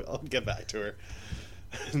 I'll get back to her.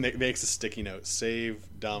 Makes a sticky note. Save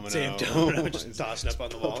Domino. Save Domino. Just toss it up on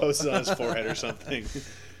the wall. Post it on his forehead or something.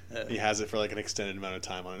 He has it for an extended amount of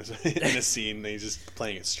time in a scene. And he's just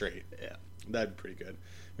playing it straight. Yeah, that'd be pretty good.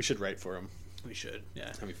 We should write for him. We should. Yeah,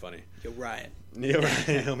 that'd be funny. Yo, Ryan. Yeah,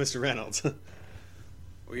 Ryan. Mr. Reynolds.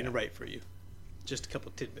 We're gonna write for you. Just a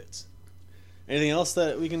couple tidbits. Anything else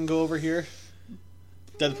that we can go over here?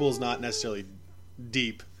 Deadpool's not necessarily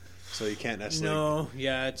deep, so you can't necessarily. No,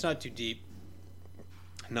 yeah, it's not too deep,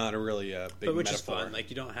 Not a really big but which metaphor. is fun. Like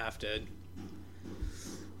you don't have to.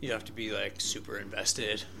 You don't have to be like super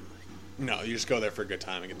invested. No, you just go there for a good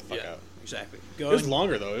time and get the fuck out. Exactly. It was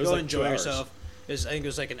longer though. It was go like enjoy 2 hours. yourself. I think it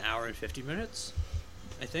was like an hour and 50 minutes.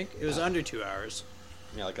 I think it was under 2 hours.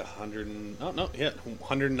 Yeah, like 100 and... Oh, no, yeah,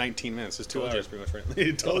 119 minutes. It's 2 Told hours you. pretty much,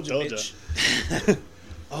 right? Told ya. bitch.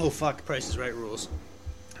 Oh, fuck. Price is Right rules.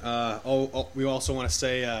 We also want to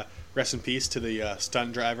say rest in peace to the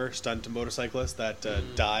stunt motorcyclist that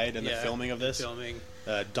died in the filming of this. Filming.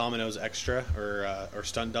 Domino's Extra, or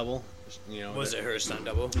stunt double. You know, Was it her stunt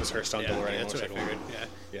double? It was her stunt double riding a That's what I motorcycle. figured.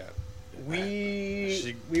 Yeah. Yeah.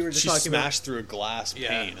 We were just she talking smashed through a glass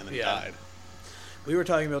pane and then died. We were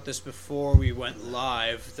talking about this before we went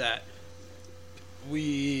live, that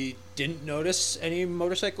we didn't notice any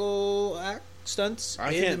motorcycle stunts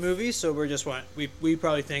in the movie, so we're just we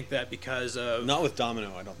probably think that because of Not with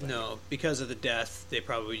Domino, I don't think. no, because of the death, they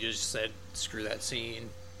probably just said screw that scene.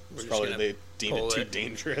 We're just Probably gonna they deemed it pull too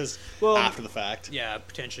dangerous Well, after the fact. Yeah,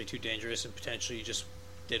 potentially too dangerous, and potentially just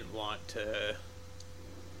didn't want to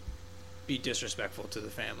be disrespectful to the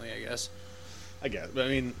family, I guess. I guess, but I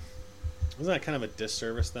mean, wasn't that kind of a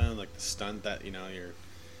disservice then? Like the stunt that your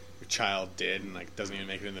child did and like doesn't even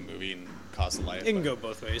make it in the movie and cost a life. It can go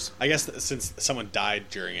both ways. I guess that since someone died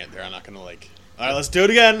during it, they're not going to like. All right, let's do it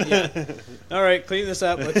again. Yeah. All right, clean this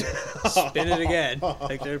up. Let's spin it again.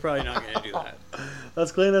 Like they're probably not going to do that.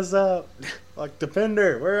 Let's clean this up. Like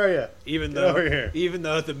Defender, where are you? Even Get over here.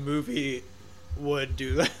 the movie would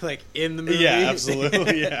do that, like in the movie. Yeah,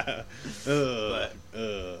 absolutely. Yeah. But,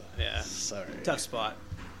 yeah. Sorry. Tough spot.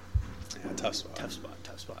 Yeah, tough spot.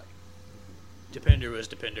 Tough spot. Depender was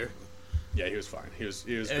Depender. Yeah, he was fine. He was.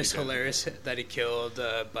 It was pretty good. hilarious that he killed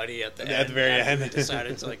Buddy at the end. At the very after end. He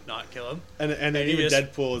decided to like not kill him. And then he even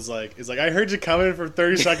just- Deadpool is like, I heard you coming for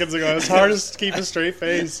 30 seconds ago. It's hard to keep a straight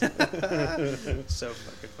face. So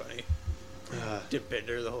fucking funny.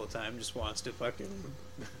 Depender the whole time just wants to fucking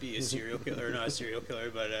be a serial killer, not a serial killer,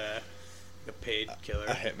 but a paid killer,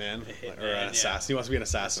 A hitman, hitman, or an assassin. He wants to be an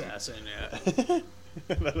assassin. Yeah.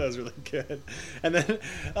 I thought that was really good. And then,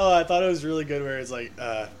 I thought it was really good where it's like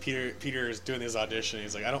Peter is doing his audition.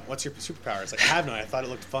 He's like, what's your superpower? It's like, I have none. I thought it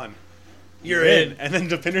looked fun. You're in. And then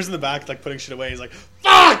Depender's in the back, like putting shit away. He's like,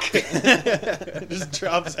 fuck! Just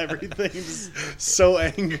drops everything. Just so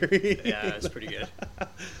angry. Yeah, it's pretty good.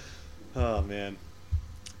 Oh man.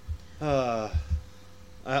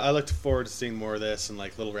 I looked forward to seeing more of this and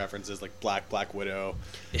like little references like Black Widow.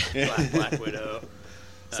 Black Widow.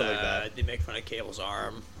 Stuff like that. They make fun of Cable's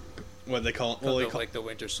arm. What they call Like the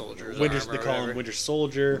Winter Soldier's They arm. Or call whatever. him Winter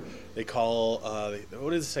Soldier. They call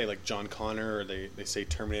what did they say, like John Connor, or they say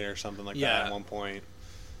Terminator or something like that at one point.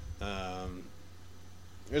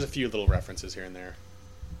 There's a few little references here and there.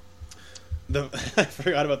 I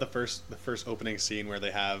forgot about the first opening scene where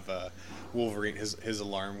they have Wolverine, his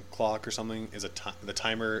alarm clock or something is the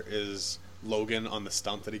timer is Logan on the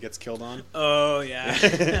stump that he gets killed on. Oh yeah.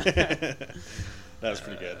 That was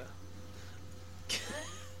pretty good.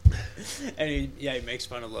 And he makes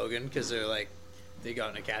fun of Logan because they're like, they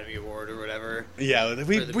got an Academy Award or whatever. Yeah,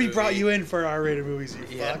 we movie. brought you in for R-rated movies, you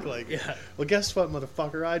Yeah, fuck. Like, yeah. Well, guess what,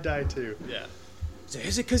 motherfucker? I died too. Yeah. So,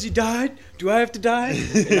 is it because he died? Do I have to die?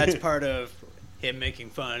 And that's part of him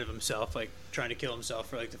making fun of himself, like trying to kill himself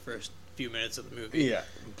for like the first few minutes of the movie. Yeah,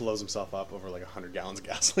 blows himself up over like 100 gallons of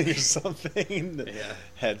gasoline or something. Yeah.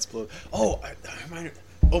 Heads blow. Oh, I remind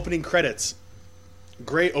opening credits.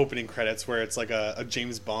 Great opening credits where it's like a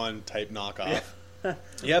James Bond type knockoff. Yeah.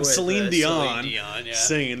 You have With, Celine Dion, yeah.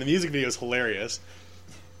 singing. The music video is hilarious.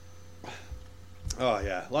 Oh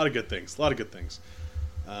yeah, a lot of good things.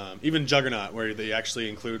 Even Juggernaut, where they actually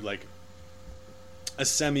include like a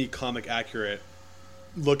semi-comic accurate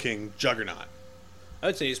looking Juggernaut. I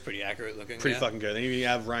would say he's pretty accurate looking. Pretty fucking good. Then you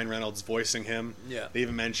have Ryan Reynolds voicing him. Yeah. They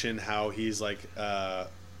even mention how he's like a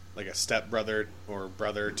stepbrother or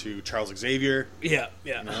brother to Charles Xavier. Yeah.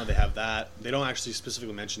 You know, they have that. They don't actually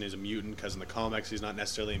specifically mention he's a mutant because in the comics he's not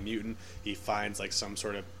necessarily a mutant. He finds like some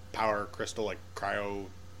sort of power crystal, like cryo,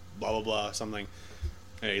 blah blah blah, something.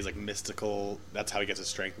 And he's like mystical. That's how he gets his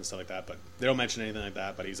strength and stuff like that. But they don't mention anything like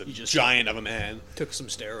that. But he's a giant of a man. Took some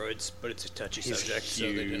steroids, but it's a touchy He's subject, so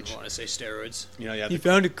they huge. didn't want to say steroids. You know, yeah. He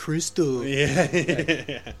found a crystal.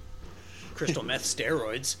 Yeah. Crystal meth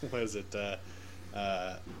steroids. What is it?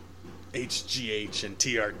 HGH and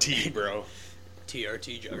TRT, bro.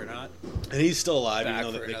 TRT Juggernaut. And he's still alive, Back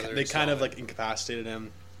even though for they another kind of solid- like incapacitated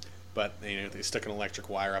him. But they stuck an electric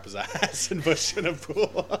wire up his ass and pushed in a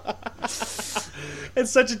pool.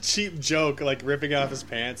 It's such a cheap joke, like ripping off his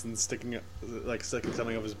pants and sticking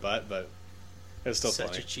something up his butt, but it's still Such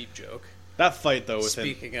funny. a cheap joke. That fight though with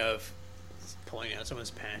Speaking of pulling out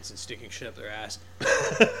someone's pants and sticking shit up their ass.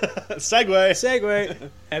 Segway. Segue.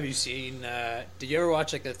 Have you seen? Did you ever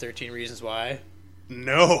watch like the 13 Reasons Why?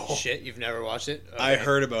 No. Shit, you've never watched it? Okay. I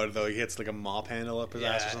heard about it though. He hits like a mop handle up his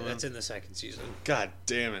ass or Yeah, something. that's in the second season. God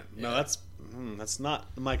damn it! No, Yeah. that's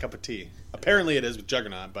not my cup of tea. Apparently, it is with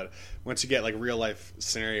Juggernaut, but once you get like real life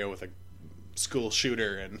scenario with a school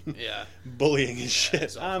shooter and Yeah. bullying and shit,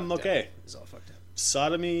 It's all I'm fucked okay. up. It's all fucked up.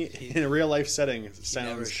 Sodomy in a real life setting He never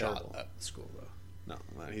sounds shot terrible. up the school though.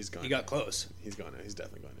 No, he's gone. He got close. He's going to. He's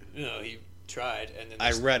definitely going to. No, he tried, and then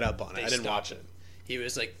I read up on it. they I didn't stopped watch it. him. He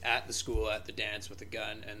was like at the school at the dance with a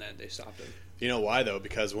gun, and then they stopped him. You know why though?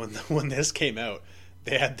 Because when this came out,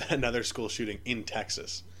 they had another school shooting in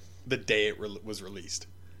Texas the day it was released.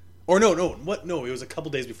 Or no, it was a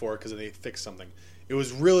couple days before because they fixed something. It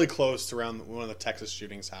was really close to around when the Texas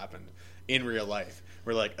shootings happened in real life.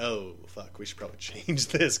 We're like, oh fuck, we should probably change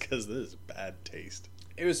this because this is bad taste.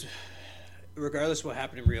 It was, regardless of what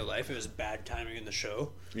happened in real life, it was bad timing in the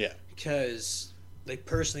show. Yeah, Because, like,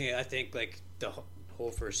 personally, I think, like, the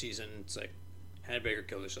whole first season, it's like, Hannah Baker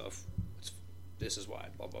killed herself. This is why,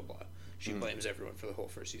 blah, blah, blah. She blames everyone for the whole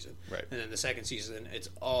first season. Right. And then the second season, it's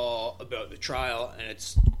all about the trial, and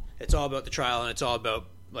it's all about the trial, and it's all about,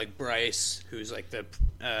 like, Bryce, who's, like, the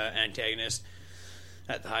antagonist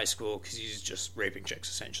at the high school, because he's just raping chicks,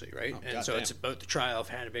 essentially, right? Oh, and so goddamn. it's about the trial of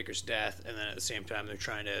Hannah Baker's death, and then at the same time, they're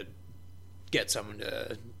trying to get someone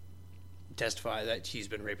to testify that he's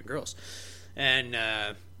been raping girls, and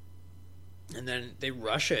then they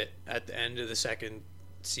rush it at the end of the second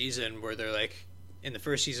season, where they're like, in the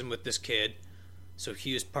first season with this kid, so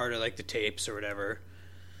he was part of like the tapes or whatever,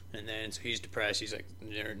 and then so he's depressed, he's like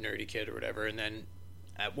nerdy kid or whatever, and then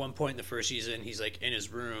at one point in the first season, he's like in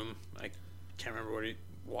his room, I can't remember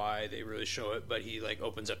why they really show it, but he like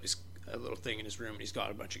opens up a little thing in his room and he's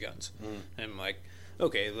got a bunch of guns, and I'm like,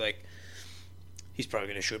 okay, like he's probably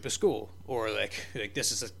going to shoot up a school, or like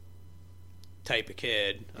this is a type of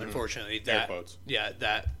kid, unfortunately, Air that quotes.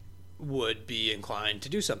 that would be inclined to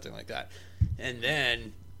do something like that. And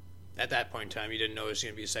then at that point in time, you didn't know there's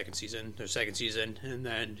going to be a second season, and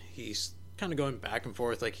then he's kind of going back and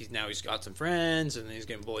forth. Like he's got some friends, and then he's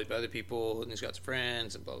getting bullied by other people, and he's got some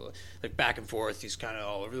friends, and blah blah. Like back and forth, he's kind of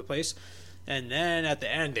all over the place. And then at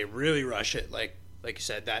the end, they really rush it. Like you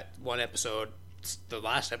said, that one episode, the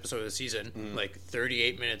last episode of the season, like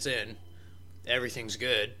 38 minutes in, everything's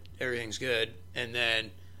good, and then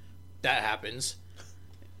that happens,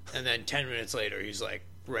 and then 10 minutes later, he's like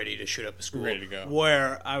ready to shoot up a school. Ready to go.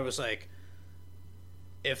 Where I was like,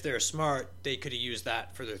 if they're smart, they could have used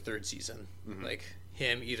that for their third season. Like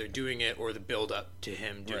him either doing it or the build up to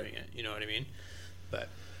him doing Right. it. You know what I mean? But I'm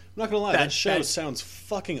not gonna lie, Bad- that show bad- sounds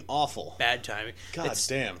fucking awful. bad timing. God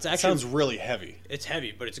damn, It's it actually sounds really heavy. it's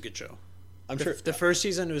heavy, but it's a good show. I'm The, sure the first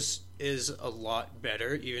season is a lot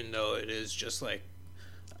better, even though it is just like,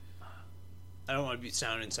 I don't want to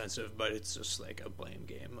sound insensitive, but it's just like a blame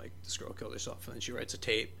game. Like this girl killed herself, and then she writes a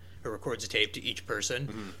tape or records a tape to each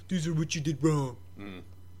person. These are what you did wrong.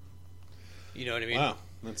 You know what I mean? Wow,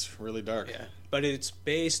 that's really dark. Yeah, but it's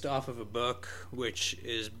based off of a book, which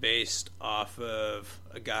is based off of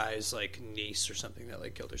a guy's like niece or something that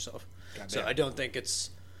like killed herself. So Goddamn. I don't think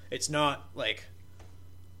it's not like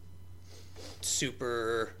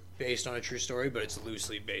super based on a true story, but it's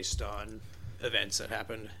loosely based on events that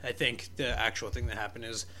happened. I think the actual thing that happened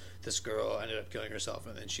is this girl ended up killing herself,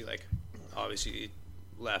 and then she like obviously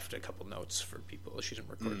left a couple notes for people. She didn't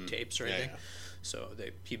record tapes or Yeah, anything, yeah. so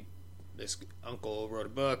this uncle wrote a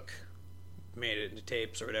book, made it into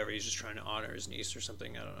tapes or whatever. He's just trying to honor his niece or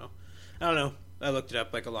something. I don't know. I looked it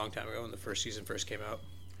up like a long time ago when the first season first came out.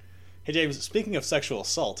 Hey James, speaking of sexual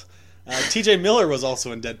assault, T.J. Miller was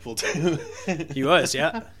also in Deadpool 2. He was,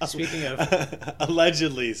 yeah. Speaking of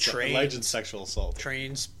alleged sexual assault.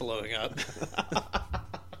 trains blowing up.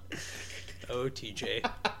 Oh, TJ.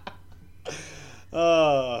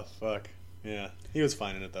 Oh fuck, yeah, he was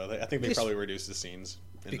fine in it though. I think they He's- probably reduced the scenes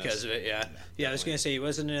in Because this. of it, yeah. Yeah, I was going to say he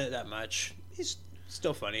wasn't in it that much. He's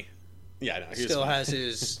still funny. Yeah, no, he was Still fine. has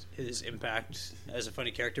his impact as a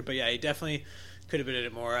funny character. But yeah, he definitely could have been in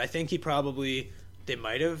it more. I think they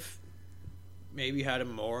might have maybe had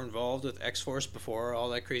him more involved with X-Force before all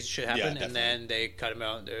that crazy shit happened. Yeah, and then they cut him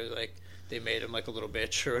out and they're like, they made him like a little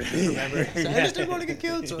bitch or whatever. Remember? So I just didn't want to get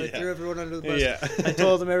killed, so I Yeah. threw everyone under the bus. Yeah. I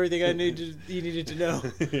told him everything he needed to know.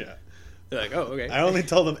 Yeah, They're like, oh, okay. I only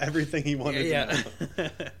told him everything he wanted yeah. to know.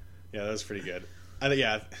 Yeah, that was pretty good.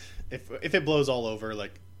 Yeah, if it blows all over,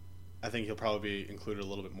 like I think he'll probably be included a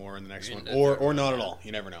little bit more in the next In one, the or third one, not at yeah. all.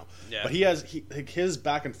 You never know. Yeah. But his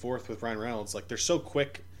back and forth with Ryan Reynolds, like they're so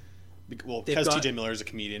quick. Well, They've because got- TJ Miller is a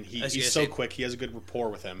comedian, I was he's gonna so say- quick. He has a good rapport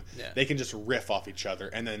with him. Yeah. They can just riff off each other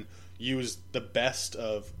and then use the best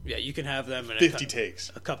of Yeah, you can have them in 50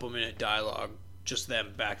 takes. a couple minute dialogue, just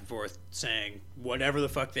them back and forth saying whatever the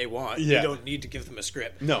fuck they want. Yeah. You don't need to give them a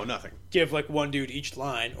script. No, nothing. Give like one dude each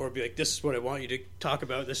line, or be like, "This is what I want you to talk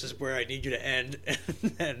about. This is where I need you to end," and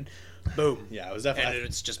then boom. Yeah, it was And definitely.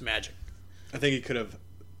 it's just magic. I think he could have.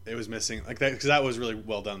 It was missing like that because that was really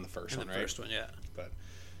well done in the first In one, the right? first one, yeah. But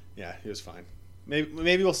yeah, he was fine.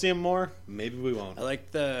 Maybe we'll see him more. Maybe we won't. I like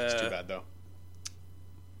It's too the bad though.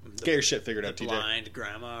 Get your shit figured out, TJ. blind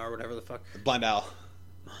grandma or whatever the fuck. Blind Al.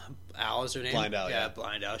 Al is her name. Blind Al, yeah.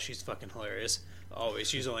 Blind Al. She's fucking hilarious. Always.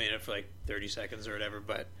 She's only in it for like 30 seconds or whatever,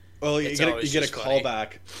 but Well, you it's get a always just funny.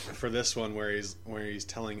 callback for this one where he's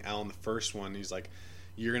telling Al in the first one. He's like,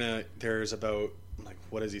 there's about like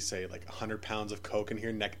what does he say, like 100 pounds of coke in here,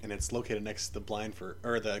 and it's located next to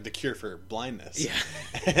the cure for blindness. Yeah.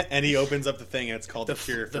 And he opens up the thing and it's called the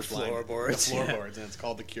cure for the blindness. floorboards, The yeah. floorboards, and it's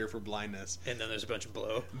called the cure for blindness. And then there's a bunch of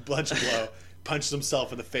blow. Bunch of blow. Punches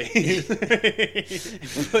himself in the face.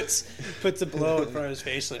 puts a blow in front of his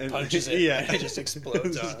face and punches it. Yeah. And it just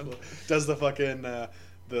explodes on him. Does the fucking the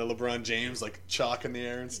LeBron James like chalk in the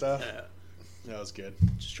air and stuff. Yeah. That was good.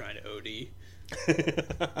 Just trying to OD.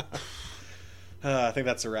 I think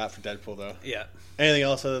that's a wrap for Deadpool, though. Yeah. Anything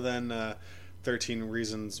else other than 13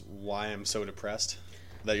 Reasons Why I'm So Depressed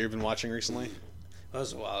that you've been watching recently? That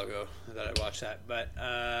was a while ago that I watched that. But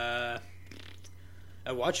I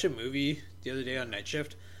watched a movie the other day on Night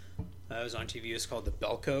Shift. It was on TV. It's called The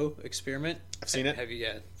Belko Experiment. I've seen it.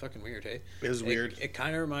 Yeah, fucking weird, hey? It was weird. It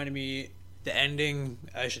kind of reminded me, the ending,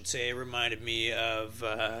 I should say, reminded me of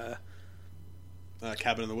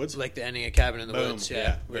Cabin in the Woods? like the ending of Cabin in the Boom, Woods. yeah,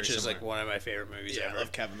 Yeah, very which is similar. like one of my favorite movies Yeah, ever. I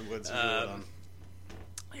love Cabin in the Woods. It was really well done.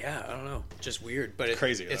 Yeah, I don't know. Just weird. But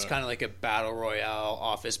Crazy, It's though. kind of like a battle royale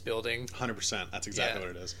office building. 100%. That's exactly Yeah.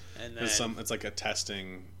 what it is. And It's then- it's like a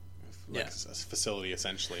testing Yeah. facility,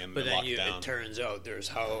 essentially, and But they're then locked down. it turns out there's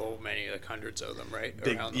how many, like hundreds of them, right?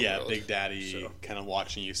 Big, Around the world. Big Daddy So, kind of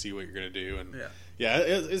watching you see what you're going to do. And yeah.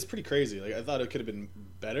 it's pretty crazy. Like I thought it could have been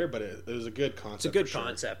better, but it was a good concept. It's a good for sure.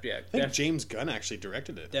 concept, yeah. I think James Gunn actually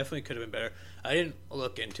directed it. Definitely could have been better. I didn't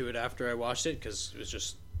look into it after I watched it because it was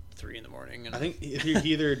just 3 a.m. And I think he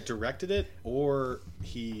either directed it or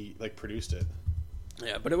he like produced it.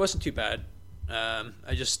 yeah, but it wasn't too bad. I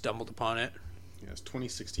just stumbled upon it. Yeah, it was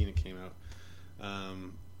 2016 it came out.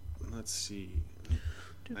 Let's see.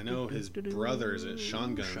 I know his brother is in it.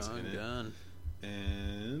 Sean Gunn's in it. Gunn.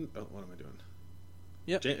 And what am I doing?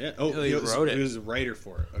 Yep. Oh, he wrote it. He was a writer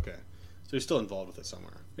for it. Okay, so he's still involved with it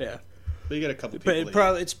somewhere. Yeah, But you got a couple but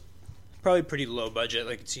people. it's probably pretty low budget.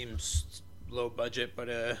 Like it seems low budget, but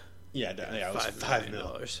it was $5 $5 million.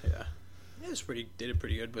 million. Yeah, it's did it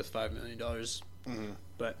pretty good with $5 million. Mhm.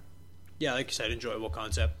 But yeah, like you said, enjoyable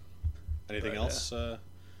concept. Anything But, else?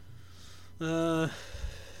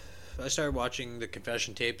 I started watching the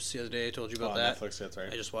confession tapes the other day. I told you about on that. Netflix, that's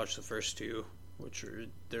right. I just watched the first 2, which are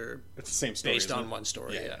they're It's the same story. based isn't on it? one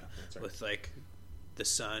story. Yeah, Yeah, that's right. with like the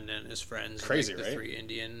son and his friends, Crazy, and, like, the right? 3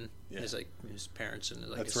 Indian, Yeah. his parents and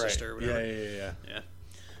like That's his right. sister. Or Yeah, whatever. yeah.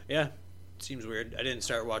 Yeah. Seems weird. I didn't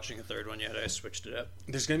start watching a third one yet. I switched it up.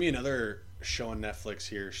 There's gonna be another show on Netflix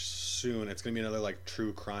here soon. It's gonna be another like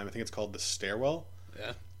true crime. I think it's called The Stairwell.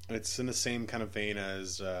 Yeah. And it's in the same kind of vein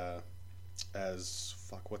as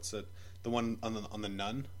fuck. What's it? The one on the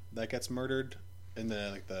nun that gets murdered in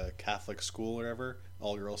the Catholic school or whatever,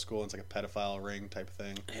 all girl school. It's like a pedophile ring type of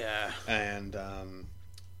thing. Yeah. And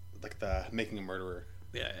like the Making a Murderer.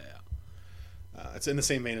 Yeah. It's in the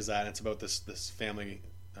same vein as that. And it's about this family,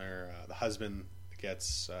 or the husband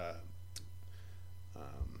gets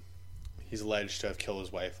he's alleged to have killed his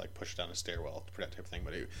wife, like pushed down a stairwell, type of thing.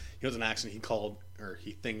 But he was an accident. He called, or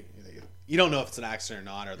you don't know if it's an accident or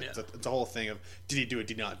not, or it's a whole thing of did he do it,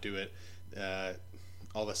 did he not do it.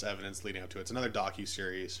 All this evidence leading up to it. It's another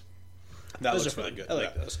docu-series. That Those looks are really fun. good. I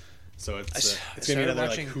like Yeah. those. So it's I it's gonna be started another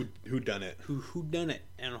watching- like who done it. Who done it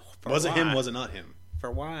and for Was it him? why? Was it not him? For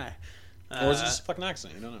why? Or was it just a fucking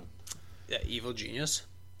accident? You don't know. Yeah, Evil Genius.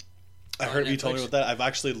 I on heard you told me Netflix? about that. I've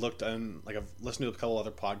actually looked on, like, I've listened to a couple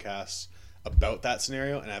other podcasts about that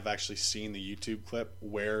scenario, and I've actually seen the YouTube clip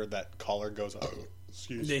where that caller goes,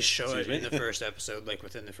 They show it in the me. first episode, like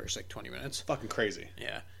within the first 20 minutes. Fucking crazy.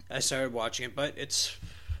 Yeah, I started watching it, but it's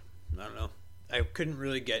I don't know. I couldn't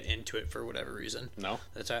really get into it for whatever reason. No?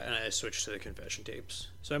 And I switched to the confession tapes.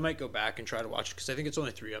 So I might go back and try to watch it because I think it's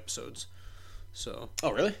only 3 episodes. So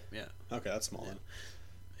Oh, really? yeah, Okay, that's small then.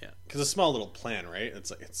 yeah. Because a small little plan, right? It's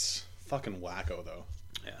like, it's fucking wacko though.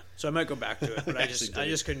 Yeah, so I might go back to it, but I Actually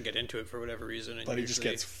just couldn't get into it for whatever reason. And But he just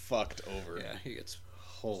gets fucked over. Yeah, he gets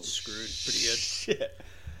Holy screwed pretty good. Shit.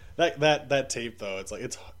 That tape though, it's like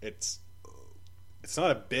it's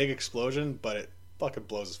not a big explosion, but it fucking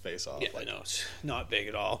blows his face off. Yeah, like, I know it's not big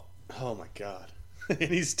at all. oh my god. And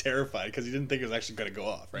he's terrified because he didn't think it was actually going to go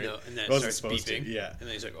off, right? No, and then it wasn't it supposed starts beeping. to. Yeah. And then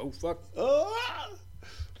he's like, "Oh fuck!"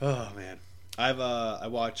 Oh man, I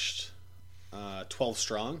watched 12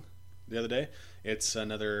 Strong the other day. It's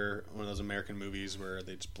another one of those American movies where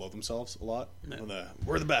they just blow themselves a lot. Yeah.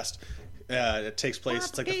 We're the best. It takes place.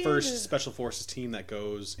 It's like the first special forces team that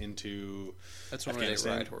goes into. That's one where they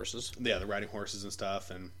ride horses. Yeah, they're riding horses and stuff,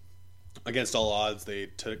 and against all odds, they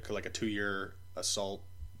took like a 2-year assault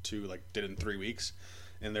to like did it in 3 weeks,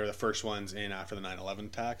 and they were the first ones in after the 9/11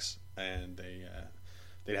 attacks, and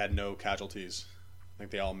they had no casualties. I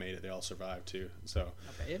think they all made it. They all survived too. So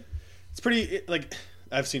Not bad. it's pretty like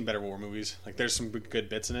I've seen better war movies. Like there's some good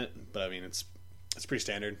bits in it, but I mean it's pretty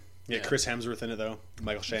standard. Yeah, Chris Hemsworth in it though.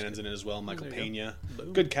 Michael Shannon's in it as well. Michael Pena.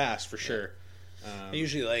 Good cast for sure. I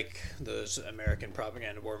usually like those American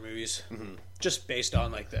propaganda war movies, just based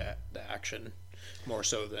on like the action, more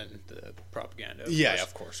so than the propaganda.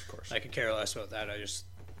 Of course. I could care less about that. I just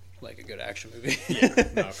like a good action movie.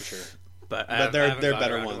 No, for sure. But there I are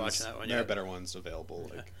better ones. That one There are yet. better ones available.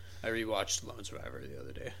 Yeah. Like I rewatched Lone Survivor the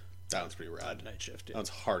other day. that one's pretty rad. Night Shift. That one's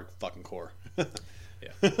hard fucking core. Yeah.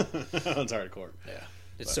 That one's hardcore. Yeah.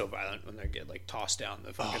 It's so violent when they get like tossed down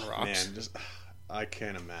the fucking rocks. Man, just I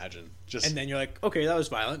can't imagine. Just And then you're like, okay, that was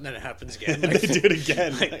violent. And then it happens again. and Like, they do it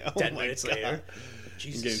again. like Like, oh 10 my minutes God. later. And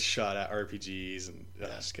Jesus. getting shot at RPGs and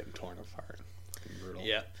just getting torn apart. Fucking brutal.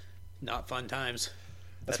 Yeah. Not fun times.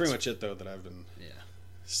 That's pretty much it though that I've been Yeah.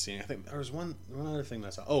 seeing. I think there was one other thing that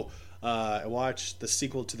I saw. I watched the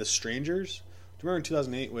sequel to The Strangers. Do you remember in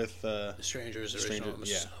 2008 with The Strangers original Stranger-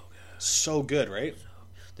 was yeah. so good. so good, right?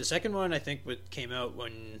 The second one, I think, came out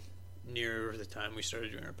when near the time we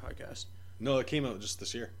started doing our podcast. No, it came out just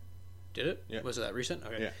this year. Did it? Yeah. Was it that recent?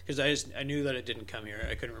 Okay. Yeah. Because I knew that it didn't come here.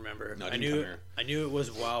 I couldn't remember. No, it I didn't knew come here. I knew it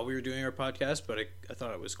was while we were doing our podcast, but I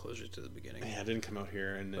thought it was closer to the beginning. Yeah, it didn't come out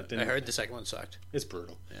here, and it But didn't. I heard the second one sucked. It's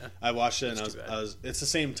brutal. Yeah. I watched it, and That's too bad. I was. It's the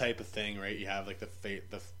same type of thing, right? You have like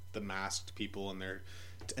the masked people, and they're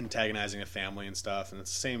antagonizing a family and stuff, and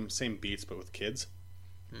it's the same beats, but with kids.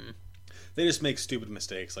 They just make stupid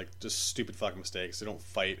mistakes, like just stupid fucking mistakes. They don't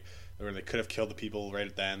fight, or they could have killed the people right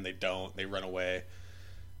at the end. They don't. They run away.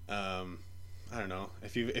 I don't know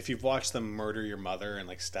if you've watched them murder your mother and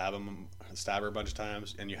like stab her a bunch of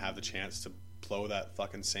times, and you have the chance to blow that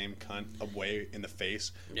fucking same cunt away in the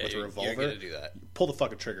face with a revolver. You're gonna do that. Pull the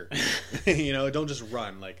fucking trigger. You know, don't just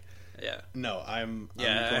run. Like, Yeah. no, I'm going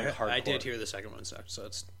Yeah, hardcore. I did hear the second one sucked, so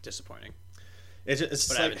it's disappointing. It's But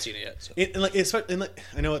like, I haven't seen it yet. So.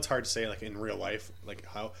 I know it's hard to say like in real life, like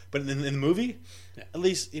how, but in the movie, Yeah. at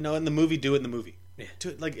least in the movie, do it in the movie. Yeah. Do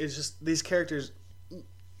it like it's just these characters.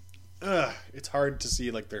 It's hard to see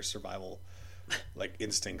like their survival, like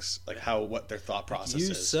instincts, like what their thought process You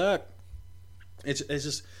is. suck. It's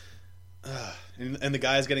just, and the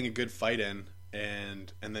guy's getting a good fight in,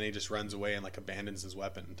 and then he just runs away and like abandons his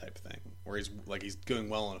weapon type of thing, where he's doing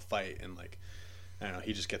well in a fight, and like I don't know,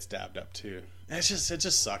 he just gets dabbed up too. And it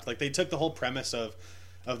just sucked. Like they took the whole premise of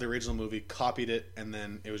the original movie, copied it, and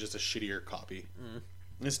then it was just a shittier copy.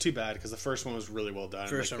 And it's too bad because the first one was really well done.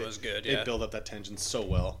 First Like, one was good, They yeah. build up that tension so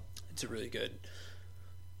well. It's a really good.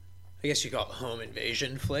 I guess you call it home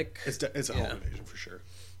invasion flick. It's a Yeah. home invasion for sure.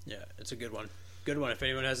 Yeah, it's a good one. Good one. If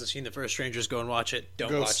anyone hasn't seen the first Strangers, go and watch it. Don't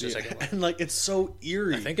Go watch see the it. second one. And like it's so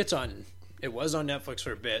eerie. I think it's on. It was on Netflix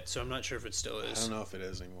for a bit, so I'm not sure if it still I is. don't know if it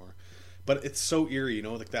is anymore, but it's so eerie, you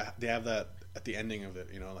know. Like that, they have that at the ending of it,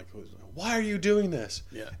 you know. Like, why are you doing this?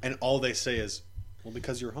 Yeah. And all they say is, "Well,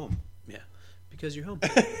 because you're home." Yeah, because you're home.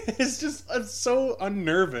 It's so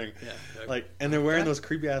unnerving. Yeah. Like, and they're wearing those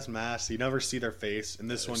creepy ass masks. You never see their face. And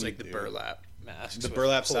this one, It's you like the do. burlap masks. the with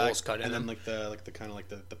burlap holes sack, cut in and then them. like the kind of like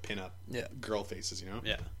the pin up Yeah. girl faces, you know.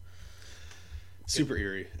 Yeah. Super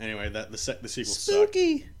eerie. Anyway, the sequel sucked.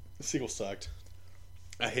 Spooky. The sequel sucked.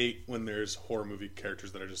 I hate when there's horror movie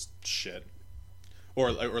characters that are just shit,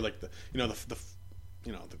 or like the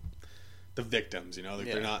the victims. You know, like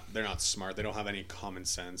Yeah. they're not smart. They don't have any common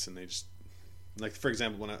sense, and they just like, for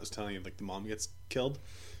example, when I was telling you like the mom gets killed,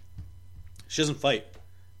 she doesn't fight.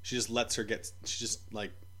 She just lets her get. She just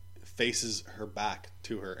like faces her back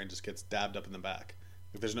to her and just gets dabbed up in the back.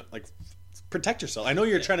 Like, there's no like. Protect yourself. I know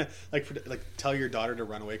you're trying to like tell your daughter to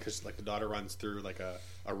run away because like the daughter runs through like a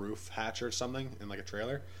roof hatch or something in like a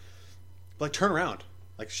trailer. But like turn around.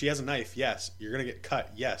 Like she has a knife. Yes, you're gonna get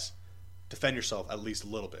cut. Yes, defend yourself at least a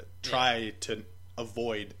little bit. Try to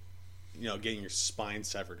avoid getting your spine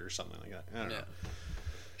severed or something like that. I don't know.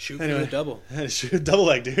 Shoot for the double. Shoot a double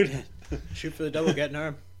leg, dude. Shoot for the double, get an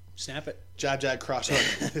arm. Snap it. Jab, cross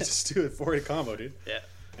hook. Just do it 4-8 combo, dude. Yeah.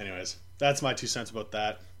 Anyways, that's my 2 cents about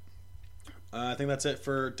that. I think that's it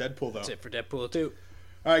for Deadpool, though. That's it for Deadpool 2.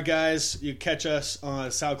 All right, guys. You can catch us on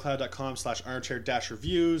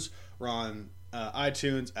soundcloud.com/armchair-reviews. We're on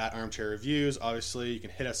iTunes at Armchair Reviews. Obviously, you can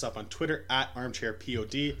hit us up on Twitter at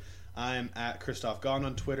ArmchairPod. I'm at Christoph Gone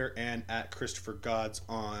on Twitter and at Christopher Gods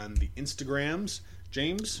on the Instagrams.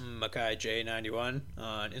 James? Makai J91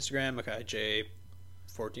 on Instagram. Makai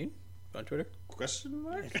J14 on Twitter. Question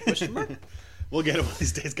mark? Question mark? We'll get it one of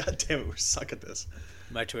these days. God damn it, we're suck at this.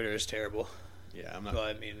 My Twitter is terrible. Yeah, I'm not. Well,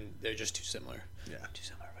 I mean, they're just too similar. Yeah. Too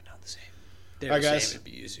similar, but not the same. They're All right, the guys. same, it'd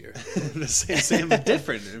be easier. The same, but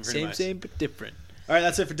different. Pretty much. Same, but different. All right,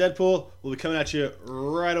 that's it for Deadpool. We'll be coming at you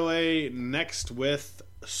right away next with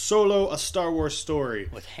Solo, A Star Wars Story.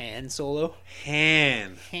 With Han Solo?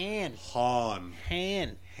 Han. Han. Han.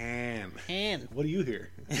 Han. Han. Han. What do you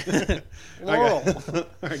hear? Laurel. All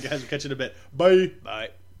right, guys. We'll catch you in a bit. Bye.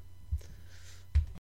 Bye.